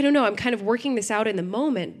I don't know, I'm kind of working this out in the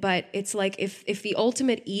moment, but it's like if the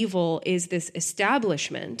ultimate evil is this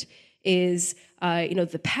establishment, is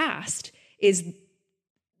the past, is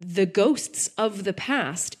the ghosts of the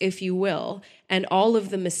past, if you will, and all of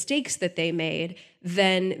the mistakes that they made,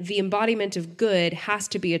 then the embodiment of good has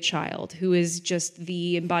to be a child who is just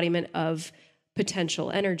the embodiment of potential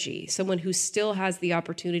energy, someone who still has the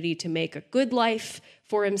opportunity to make a good life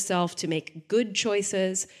for himself, to make good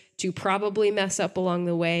choices, to probably mess up along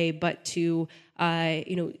the way, but to,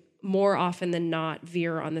 more often than not,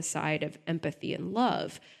 veer on the side of empathy and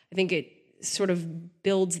love. I think sort of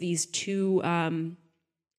builds these two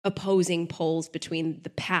opposing poles between the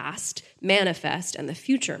past manifest and the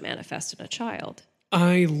future manifest in a child.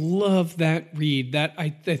 I love that read. That I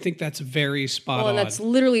think that's very spot on. Well, and that's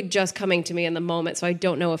literally just coming to me in the moment, so I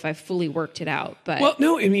don't know if I fully worked it out. But well,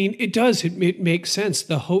 no, I mean it does. It makes sense.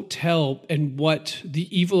 The hotel and what the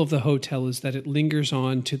evil of the hotel is that it lingers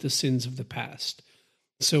on to the sins of the past.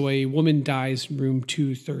 So a woman dies in room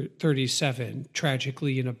 237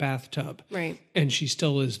 tragically in a bathtub, right, and she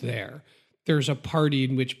still is there. There's a party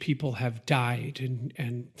in which people have died,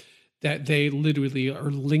 and that they literally are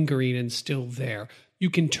lingering and still there. You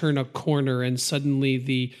can turn a corner and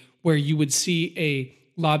suddenly where you would see a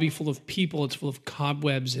lobby full of people, it's full of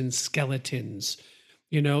cobwebs and skeletons.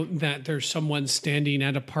 You know, that there's someone standing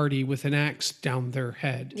at a party with an axe down their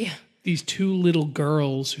head. Yeah. These two little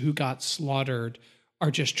girls who got slaughtered are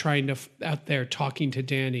just trying to, out there talking to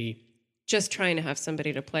Danny. Just trying to have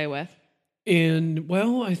somebody to play with. And,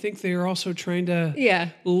 well, I think they are also trying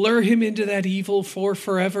to lure him into that evil for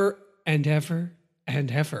forever and ever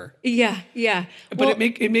and ever. Yeah, yeah. But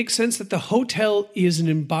it makes sense that the hotel is an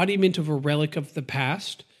embodiment of a relic of the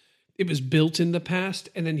past. It was built in the past,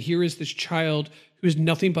 and then here is this child who has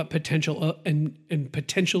nothing but potential and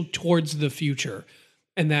potential towards the future,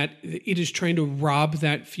 and that it is trying to rob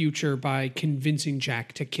that future by convincing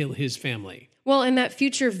Jack to kill his family. Well, and that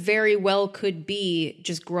future very well could be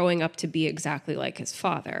just growing up to be exactly like his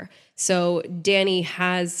father. So Danny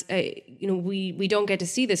has, we don't get to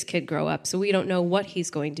see this kid grow up, so we don't know what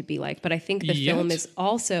he's going to be like. But I think the film is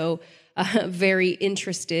also very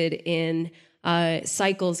interested in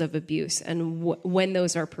cycles of abuse and when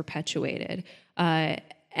those are perpetuated. And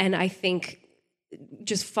I think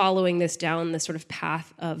just following this down the sort of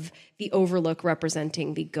path of the Overlook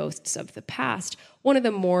representing the ghosts of the past, one of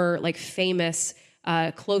the more like famous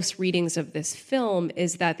close readings of this film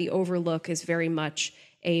is that the Overlook is very much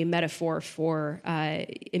a metaphor for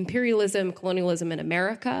imperialism, colonialism in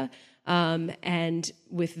America, and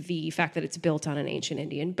with the fact that it's built on an ancient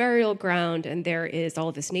Indian burial ground, and there is all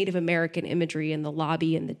of this Native American imagery in the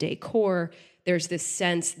lobby and the decor. There's this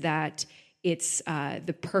sense that it's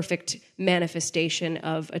the perfect manifestation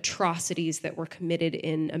of atrocities that were committed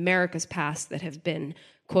in America's past that have been,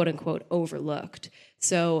 quote unquote, overlooked.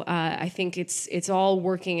 So I think it's all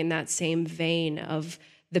working in that same vein of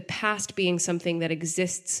the past being something that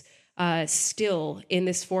exists still in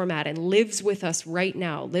this format and lives with us right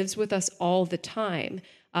now, lives with us all the time.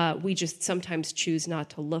 We just sometimes choose not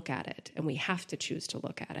to look at it, and we have to choose to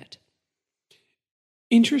look at it.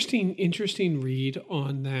 Interesting read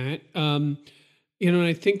on that. And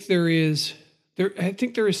I think there is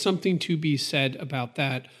something to be said about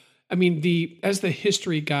that. I mean, as the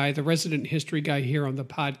history guy, the resident history guy here on the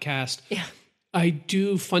podcast, I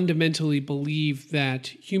do fundamentally believe that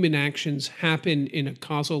human actions happen in a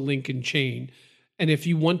causal link and chain. And if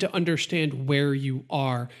you want to understand where you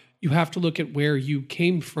are, you have to look at where you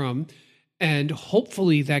came from. And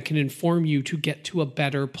hopefully that can inform you to get to a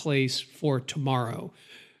better place for tomorrow.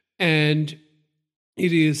 And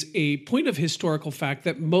it is a point of historical fact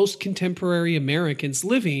that most contemporary Americans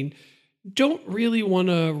living don't really want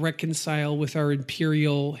to reconcile with our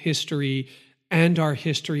imperial history and our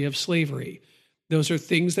history of slavery. Those are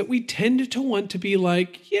things that we tend to want to be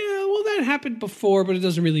like, yeah, well, that happened before, but it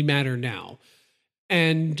doesn't really matter now.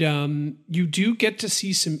 And you do get to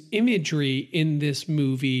see some imagery in this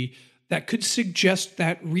movie that could suggest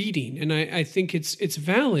that reading. And I think it's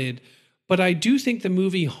valid, but I do think the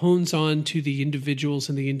movie hones on to the individuals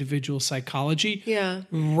and the individual psychology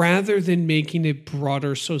rather than making a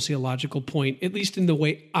broader sociological point, at least in the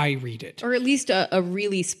way I read it. Or at least a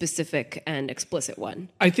really specific and explicit one.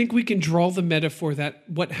 I think we can draw the metaphor that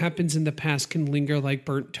what happens in the past can linger like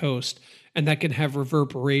burnt toast, and that can have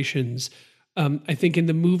reverberations. I think in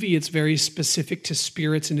the movie, it's very specific to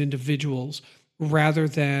spirits and individuals rather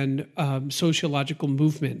than sociological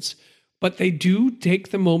movements. But they do take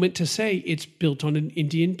the moment to say it's built on an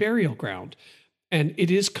Indian burial ground. And it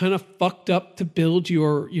is kind of fucked up to build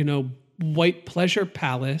your, white pleasure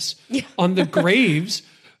palace on the graves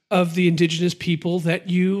of the indigenous people that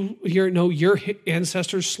your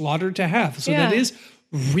ancestors slaughtered to have. So that is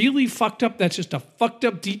really fucked up. That's just a fucked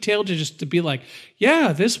up detail to be like,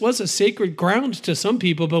 yeah, this was a sacred ground to some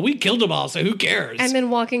people, but we killed them all, so who cares? And then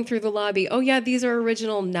walking through the lobby, oh yeah, these are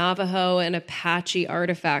original Navajo and Apache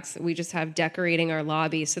artifacts that we just have decorating our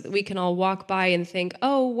lobby so that we can all walk by and think,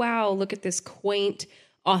 oh wow, look at this quaint,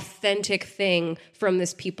 authentic thing from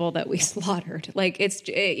this people that we slaughtered. Like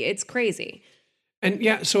it's crazy.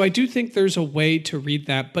 And so I do think there's a way to read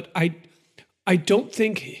that, but I don't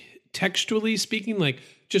think textually speaking, like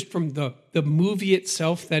just from the movie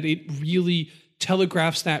itself, that it really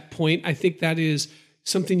telegraphs that point. I think that is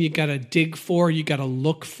something you got to dig for, you got to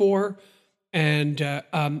look for. And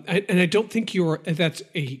I don't think that's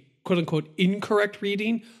a quote unquote incorrect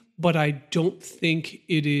reading, but I don't think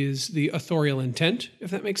it is the authorial intent,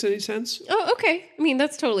 if that makes any sense. Oh, okay. I mean,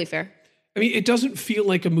 that's totally fair. I mean, it doesn't feel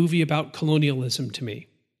like a movie about colonialism to me.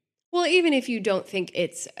 Well, even if you don't think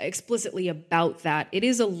it's explicitly about that, it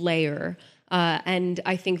is a layer. And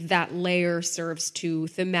I think that layer serves to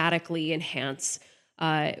thematically enhance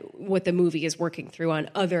what the movie is working through on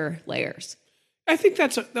other layers. I think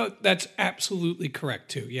that's absolutely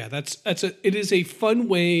correct too. Yeah, it is a fun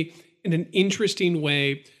way and an interesting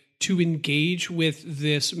way to engage with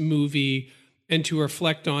this movie and to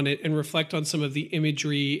reflect on it and reflect on some of the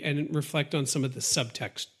imagery and reflect on some of the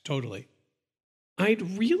subtext. Totally.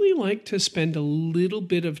 I'd really like to spend a little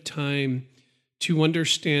bit of time to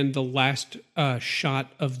understand the last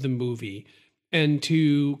shot of the movie and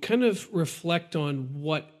to kind of reflect on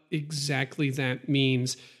what exactly that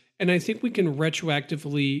means. And I think we can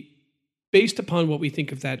retroactively, based upon what we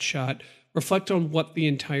think of that shot, reflect on what the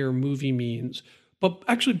entire movie means. But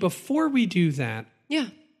actually, before we do that, yeah,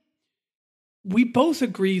 we both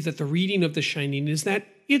agree that the reading of The Shining is that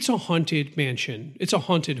it's a haunted mansion. It's a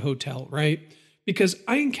haunted hotel, right? Because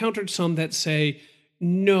I encountered some that say,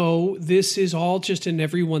 no, this is all just in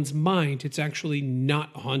everyone's mind. It's actually not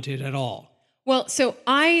haunted at all. Well, so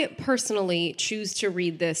I personally choose to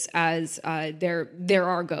read this as there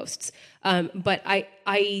are ghosts, but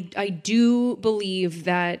I do believe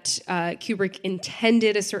that Kubrick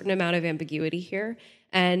intended a certain amount of ambiguity here,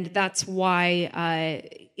 and that's why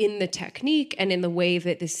in the technique and in the way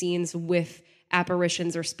that the scenes with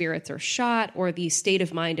apparitions or spirits are shot, or the state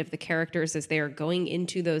of mind of the characters as they are going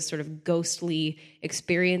into those sort of ghostly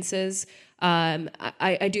experiences.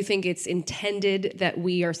 I do think it's intended that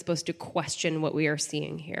we are supposed to question what we are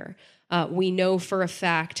seeing here. We know for a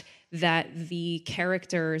fact that the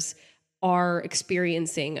characters are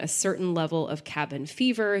experiencing a certain level of cabin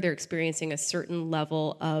fever. They're experiencing a certain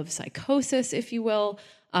level of psychosis, if you will,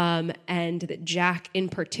 and that Jack in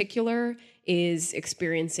particular is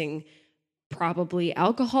experiencing probably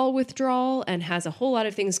alcohol withdrawal and has a whole lot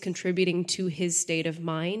of things contributing to his state of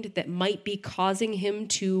mind that might be causing him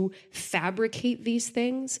to fabricate these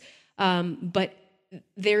things. But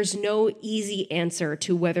there's no easy answer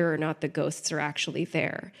to whether or not the ghosts are actually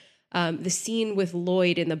there. The scene with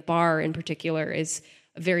Lloyd in the bar in particular is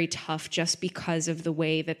very tough just because of the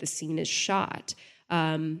way that the scene is shot.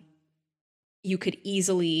 You could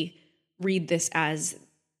easily read this as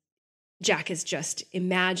Jack is just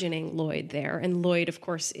imagining Lloyd there. And Lloyd, of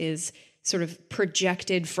course, is sort of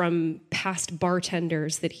projected from past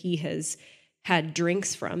bartenders that he has had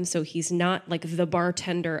drinks from. So he's not like the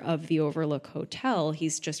bartender of the Overlook Hotel.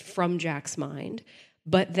 He's just from Jack's mind.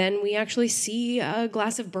 But then we actually see a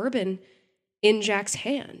glass of bourbon in Jack's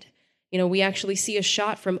hand. You know, we actually see a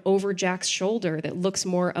shot from over Jack's shoulder that looks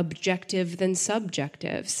more objective than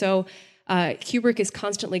subjective. So Kubrick is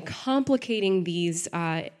constantly complicating these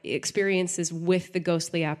experiences with the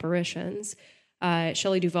ghostly apparitions.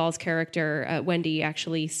 Shelley Duvall's character, Wendy,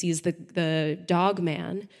 actually sees the dog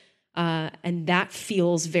man, and that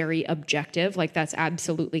feels very objective, like that's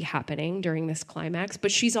absolutely happening during this climax.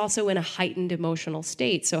 But she's also in a heightened emotional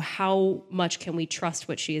state, so how much can we trust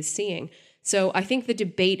what she is seeing? So I think the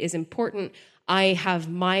debate is important. I have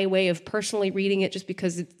my way of personally reading it just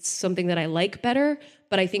because it's something that I like better,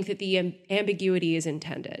 but I think that the ambiguity is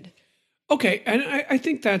intended. Okay, and I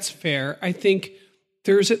think that's fair. I think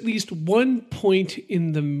there's at least one point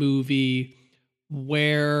in the movie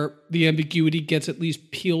where the ambiguity gets at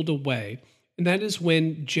least peeled away, and that is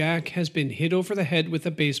when Jack has been hit over the head with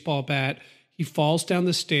a baseball bat. He falls down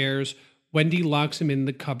the stairs. Wendy locks him in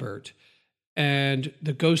the cupboard, and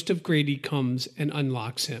the ghost of Grady comes and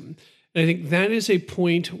unlocks him. And I think that is a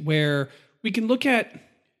point where we can look at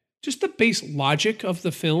just the base logic of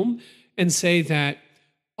the film and say that,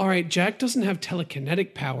 all right, Jack doesn't have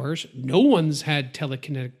telekinetic powers. No one's had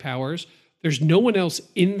telekinetic powers. There's no one else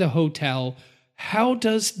in the hotel. How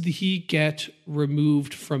does he get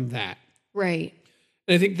removed from that? Right.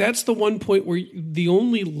 And I think that's the one point where the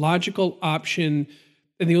only logical option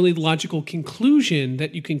and the only logical conclusion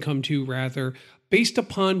that you can come to, rather, based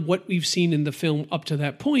upon what we've seen in the film up to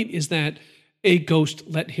that point, is that a ghost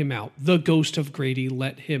let him out. The ghost of Grady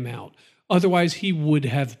let him out. Otherwise, he would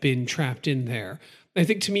have been trapped in there. I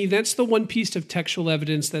think, to me, that's the one piece of textual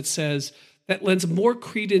evidence that lends more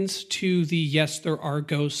credence to the yes, there are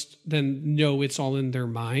ghosts than no, it's all in their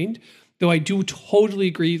mind. Though I do totally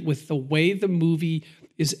agree with the way the movie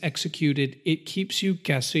is executed. It keeps you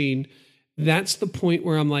guessing. that's the point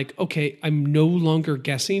where I'm like, okay, I'm no longer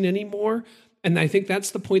guessing anymore. And I think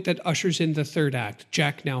that's the point that ushers in the third act.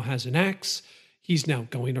 Jack now has an axe. He's now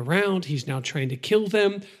going around. He's now trying to kill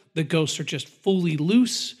them. The ghosts are just fully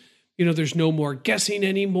loose. There's no more guessing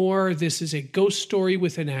anymore. This is a ghost story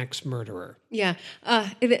with an axe murderer. Yeah,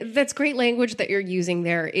 that's great language that you're using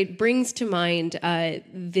there. It brings to mind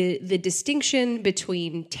the distinction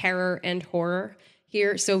between terror and horror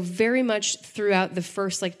here. So very much throughout the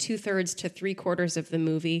first 2/3 to 3/4 of the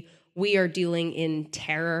movie, we are dealing in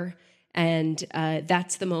terror. And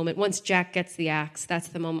that's the moment, once Jack gets the axe, that's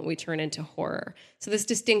the moment we turn into horror. So this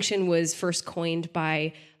distinction was first coined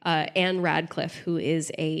by Anne Radcliffe, who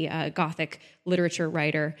is a Gothic literature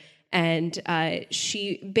writer. And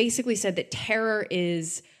she basically said that terror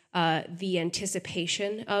is the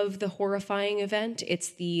anticipation of the horrifying event. It's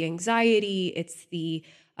the anxiety, it's the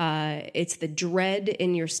dread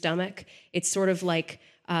in your stomach. It's sort of like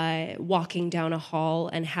walking down a hall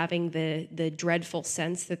and having the dreadful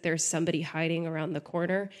sense that there's somebody hiding around the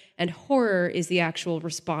corner. And horror is the actual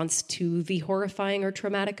response to the horrifying or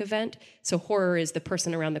traumatic event. So horror is the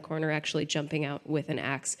person around the corner actually jumping out with an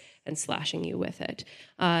axe and slashing you with it.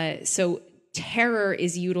 So terror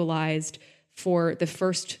is utilized for the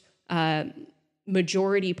first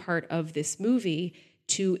majority part of this movie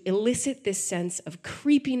to elicit this sense of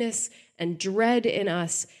creepiness and dread in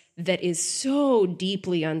us that is so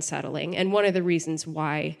deeply unsettling, and one of the reasons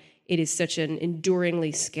why it is such an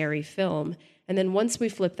enduringly scary film. And then once we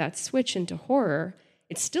flip that switch into horror,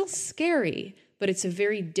 it's still scary, but it's a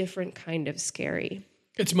very different kind of scary.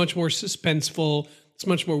 It's much more suspenseful. It's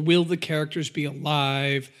much more, will the characters be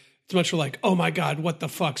alive? It's much more like, oh my God, what the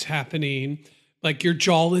fuck's happening? Like your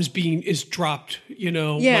jaw is dropped,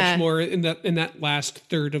 much more in that last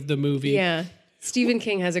third of the movie. Yeah. Stephen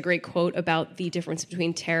King has a great quote about the difference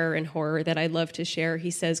between terror and horror that I'd love to share. He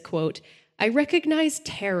says, quote, "I recognize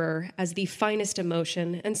terror as the finest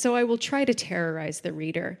emotion, and so I will try to terrorize the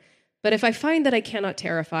reader. But if I find that I cannot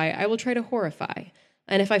terrify, I will try to horrify.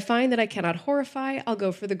 And if I find that I cannot horrify, I'll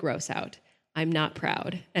go for the gross out. I'm not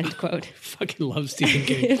proud." End quote. Fucking love Stephen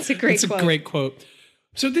King. It's a great quote. It's a great quote.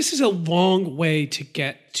 So this is a long way to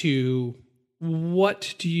get to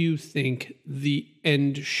what do you think the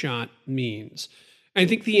end shot means? I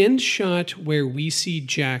think the end shot where we see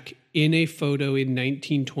Jack in a photo in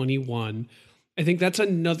 1921, I think that's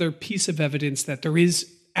another piece of evidence that there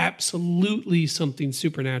is absolutely something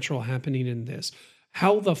supernatural happening in this.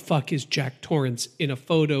 How the fuck is Jack Torrance in a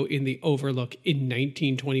photo in the Overlook in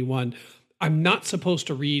 1921? I'm not supposed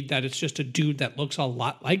to read that it's just a dude that looks a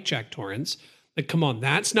lot like Jack Torrance. Like, come on,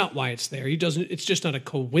 that's not why it's there. It's just not a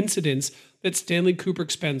coincidence that Stanley Kubrick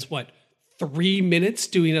spends, 3 minutes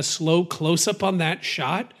doing a slow close-up on that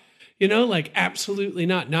shot? Absolutely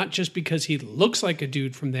not. Not just because he looks like a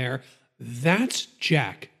dude from there. That's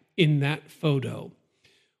Jack in that photo.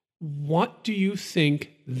 What do you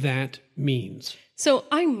think that means? So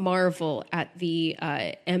I marvel at the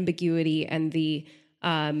ambiguity and the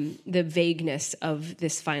vagueness of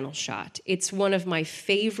this final shot. It's one of my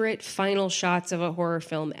favorite final shots of a horror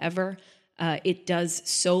film ever. It does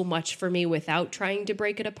so much for me without trying to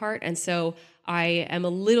break it apart. And so I am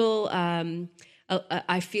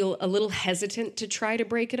I feel a little hesitant to try to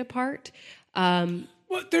break it apart. Well,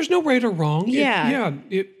 there's no right or wrong. Yeah.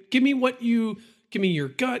 Give me your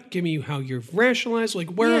gut. Give me how you've rationalized,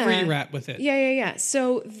 wherever you're at with it. Yeah.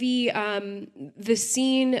 So the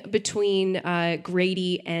scene between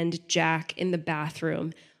Grady and Jack in the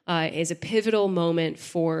bathroom is a pivotal moment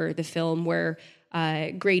for the film where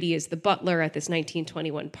Grady is the butler at this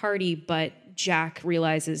 1921 party, but Jack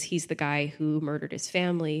realizes he's the guy who murdered his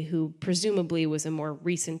family, who presumably was a more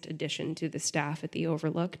recent addition to the staff at the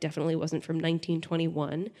Overlook, definitely wasn't from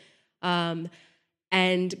 1921.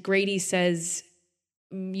 And Grady says,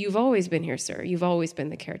 "You've always been here, sir. You've always been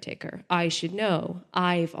the caretaker. I should know.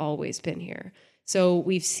 I've always been here." So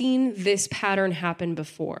we've seen this pattern happen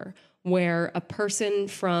before, where a person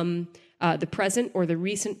from the present or the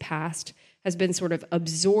recent past has been sort of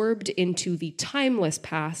absorbed into the timeless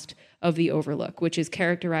past of the Overlook, which is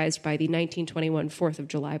characterized by the 1921 4th of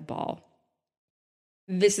July ball.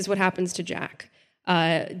 This is what happens to Jack.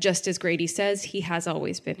 Just as Grady says, he has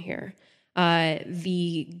always been here.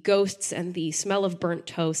 The ghosts and the smell of burnt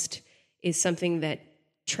toast is something that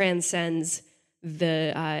transcends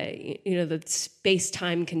the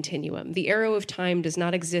space-time continuum. The arrow of time does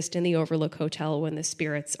not exist in the Overlook Hotel when the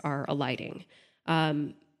spirits are alighting.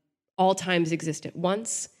 All times exist at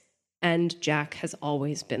once, and Jack has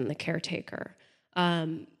always been the caretaker.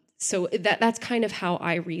 So that's kind of how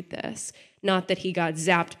I read this. Not that he got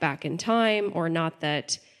zapped back in time, or not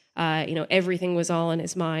that everything was all in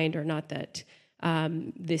his mind, or not that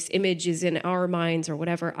this image is in our minds or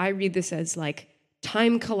whatever. I read this as like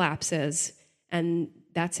time collapses and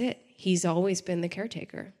that's it. He's always been the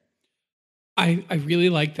caretaker. I really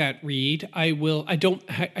like that read. I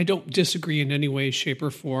don't disagree in any way, shape,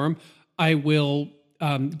 or form. I will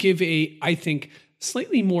give I think,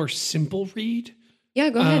 slightly more simple read. Yeah,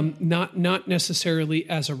 go ahead. Not necessarily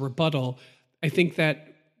as a rebuttal. I think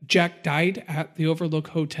that Jack died at the Overlook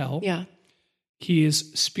Hotel. Yeah.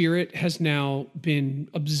 His spirit has now been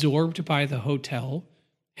absorbed by the hotel.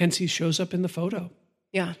 Hence, he shows up in the photo.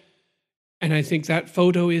 Yeah. And I think that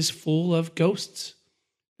photo is full of ghosts.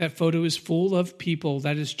 That photo is full of people.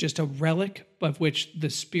 That is just a relic of which the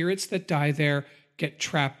spirits that die there get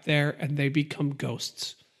trapped there and they become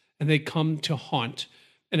ghosts and they come to haunt.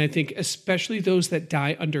 And I think especially those that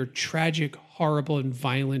die under tragic, horrible, and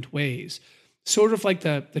violent ways, sort of like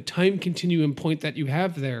the time continuum point that you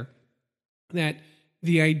have there, that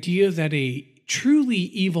the idea that a truly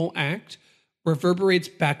evil act reverberates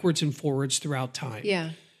backwards and forwards throughout time.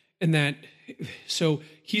 Yeah. And that, so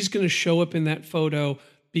he's going to show up in that photo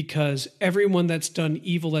because everyone that's done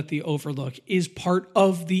evil at the Overlook is part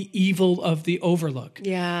of the evil of the Overlook.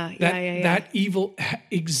 Yeah. That evil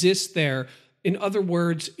exists there. In other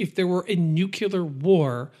words, if there were a nuclear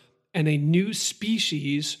war and a new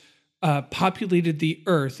species populated the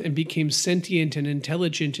earth and became sentient and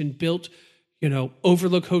intelligent and built,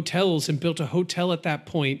 Overlook hotels and built a hotel at that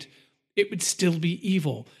point, it would still be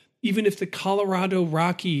evil. Even if the Colorado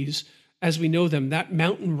Rockies, as we know them, that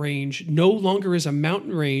mountain range no longer is a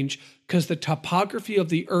mountain range because the topography of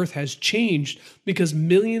the earth has changed because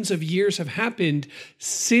millions of years have happened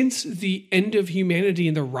since the end of humanity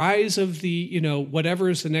and the rise of the, whatever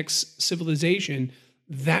is the next civilization,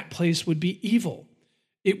 that place would be evil.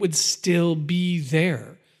 It would still be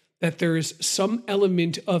there. That there is some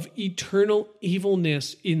element of eternal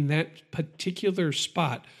evilness in that particular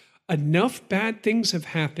spot. Enough bad things have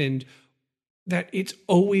happened that it's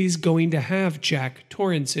always going to have Jack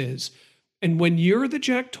Torrances. And when you're the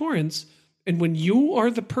Jack Torrance, and when you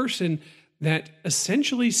are the person that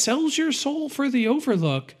essentially sells your soul for the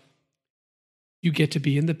Overlook, you get to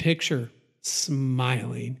be in the picture,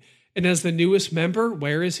 smiling. And as the newest member,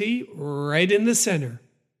 where is he? Right in the center.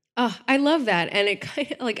 Oh, I love that. And it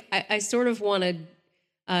kind of like, I sort of want to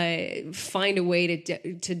find a way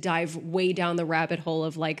to dive way down the rabbit hole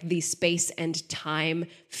of like the space and time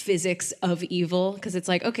physics of evil. Cause it's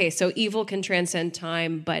like, okay, so evil can transcend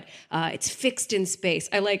time, but it's fixed in space.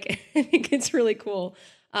 I think it's really cool.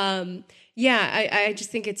 I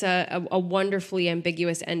just think it's a wonderfully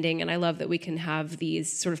ambiguous ending. And I love that we can have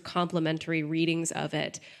these sort of complementary readings of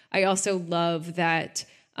it. I also love that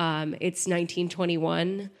it's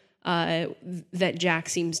 1921. That Jack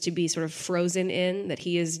seems to be sort of frozen in, that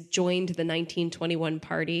he has joined the 1921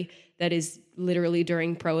 party that is literally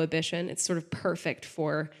during Prohibition. It's sort of perfect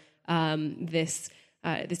for this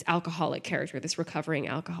alcoholic character, this recovering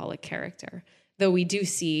alcoholic character. Though we do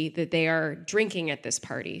see that they are drinking at this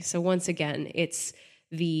party. So once again, it's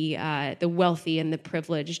the wealthy and the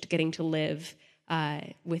privileged getting to live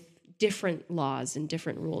with different laws and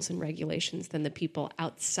different rules and regulations than the people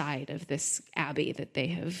outside of this abbey that they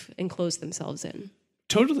have enclosed themselves in.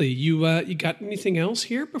 Totally. You got anything else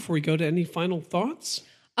here before we go to any final thoughts?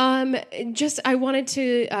 I wanted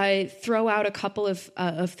to throw out a couple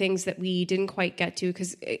of things that we didn't quite get to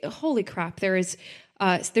because holy crap, there's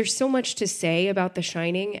so much to say about The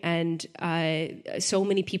Shining, and so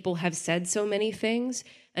many people have said so many things.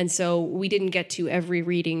 And so we didn't get to every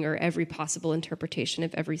reading or every possible interpretation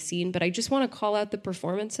of every scene, but I just want to call out the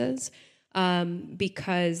performances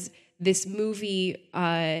because this movie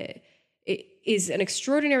it is an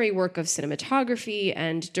extraordinary work of cinematography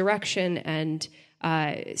and direction and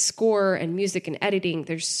score and music and editing.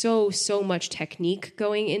 There's so much technique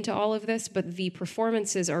going into all of this, but the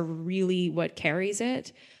performances are really what carries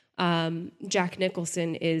it. Jack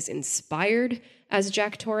Nicholson is inspired as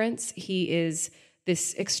Jack Torrance. He is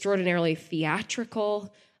this extraordinarily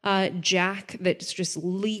theatrical Jack that just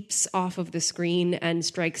leaps off of the screen and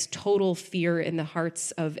strikes total fear in the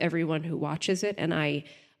hearts of everyone who watches it. And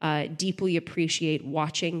I deeply appreciate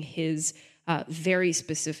watching his very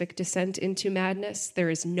specific descent into madness.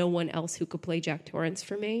 There is no one else who could play Jack Torrance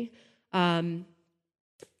for me. And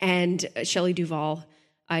Shelley Duvall,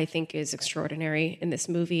 I think, is extraordinary in this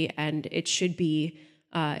movie. And it should be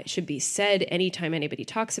said anytime anybody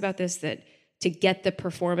talks about this that to get the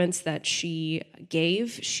performance that she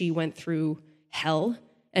gave, she went through hell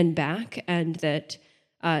and back, and that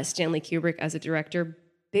Stanley Kubrick, as a director,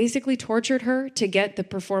 basically tortured her to get the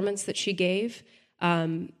performance that she gave.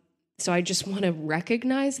 So I just want to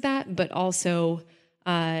recognize that, but also,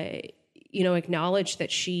 acknowledge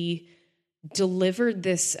that she delivered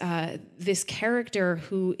this character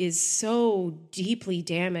who is so deeply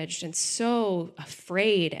damaged and so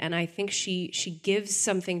afraid, and I think she gives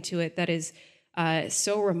something to it that is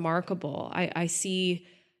so remarkable. I see,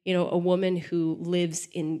 a woman who lives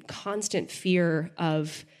in constant fear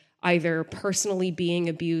of either personally being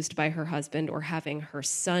abused by her husband or having her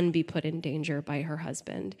son be put in danger by her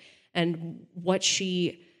husband, and what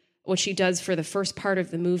she does for the first part of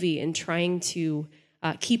the movie in trying to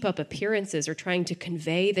keep up appearances or trying to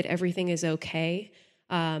convey that everything is okay.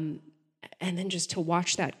 And then just to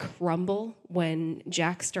watch that crumble when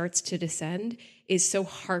Jack starts to descend is so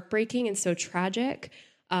heartbreaking and so tragic.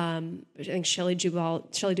 I think Shelley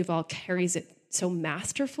Duvall carries it so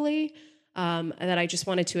masterfully that I just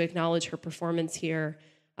wanted to acknowledge her performance here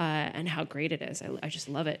and how great it is. I just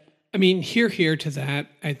love it. I mean, here to that.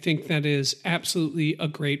 I think that is absolutely a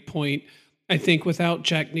great point. I think without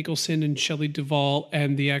Jack Nicholson and Shelley Duvall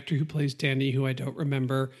and the actor who plays Danny, who I don't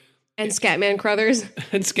remember, and Scatman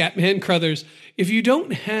Crothers, if you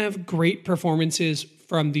don't have great performances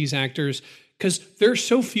from these actors, because there's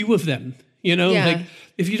so few of them, like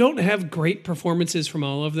if you don't have great performances from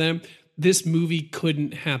all of them, this movie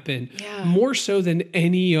couldn't happen. Yeah. More so than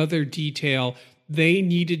any other detail, they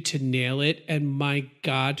needed to nail it, and my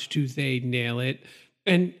God, do they nail it.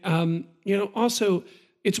 And, also,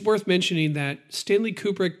 it's worth mentioning that Stanley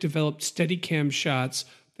Kubrick developed Steadicam shots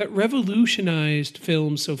that revolutionized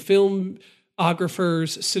film. So filmographers,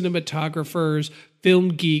 cinematographers, film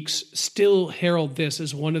geeks still herald this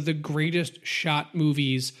as one of the greatest shot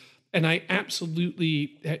movies. And I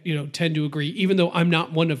absolutely, tend to agree, even though I'm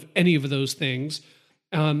not one of any of those things.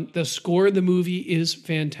 The score of the movie is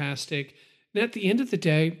fantastic. And at the end of the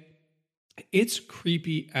day, it's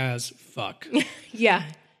creepy as fuck. Yeah.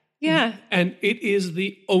 Yeah. And it is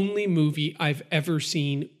the only movie I've ever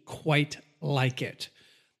seen quite like it.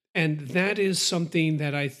 And that is something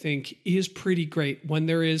that I think is pretty great when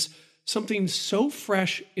there is something so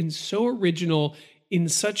fresh and so original in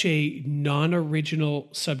such a non-original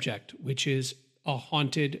subject, which is a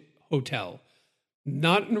haunted hotel.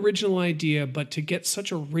 Not an original idea, but to get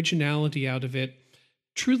such originality out of it,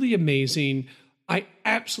 truly amazing. I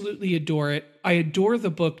absolutely adore it. I adore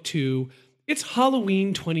the book too. It's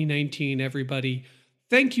Halloween 2019, everybody.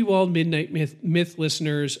 Thank you all, Midnight Myth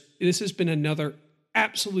listeners. This has been another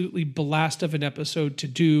absolutely blast of an episode to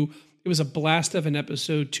do. It was a blast of an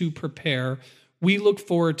episode to prepare. We look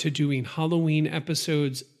forward to doing Halloween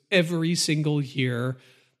episodes every single year.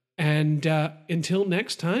 And until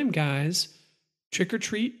next time, guys, trick or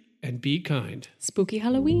treat and be kind. Spooky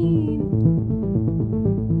Halloween.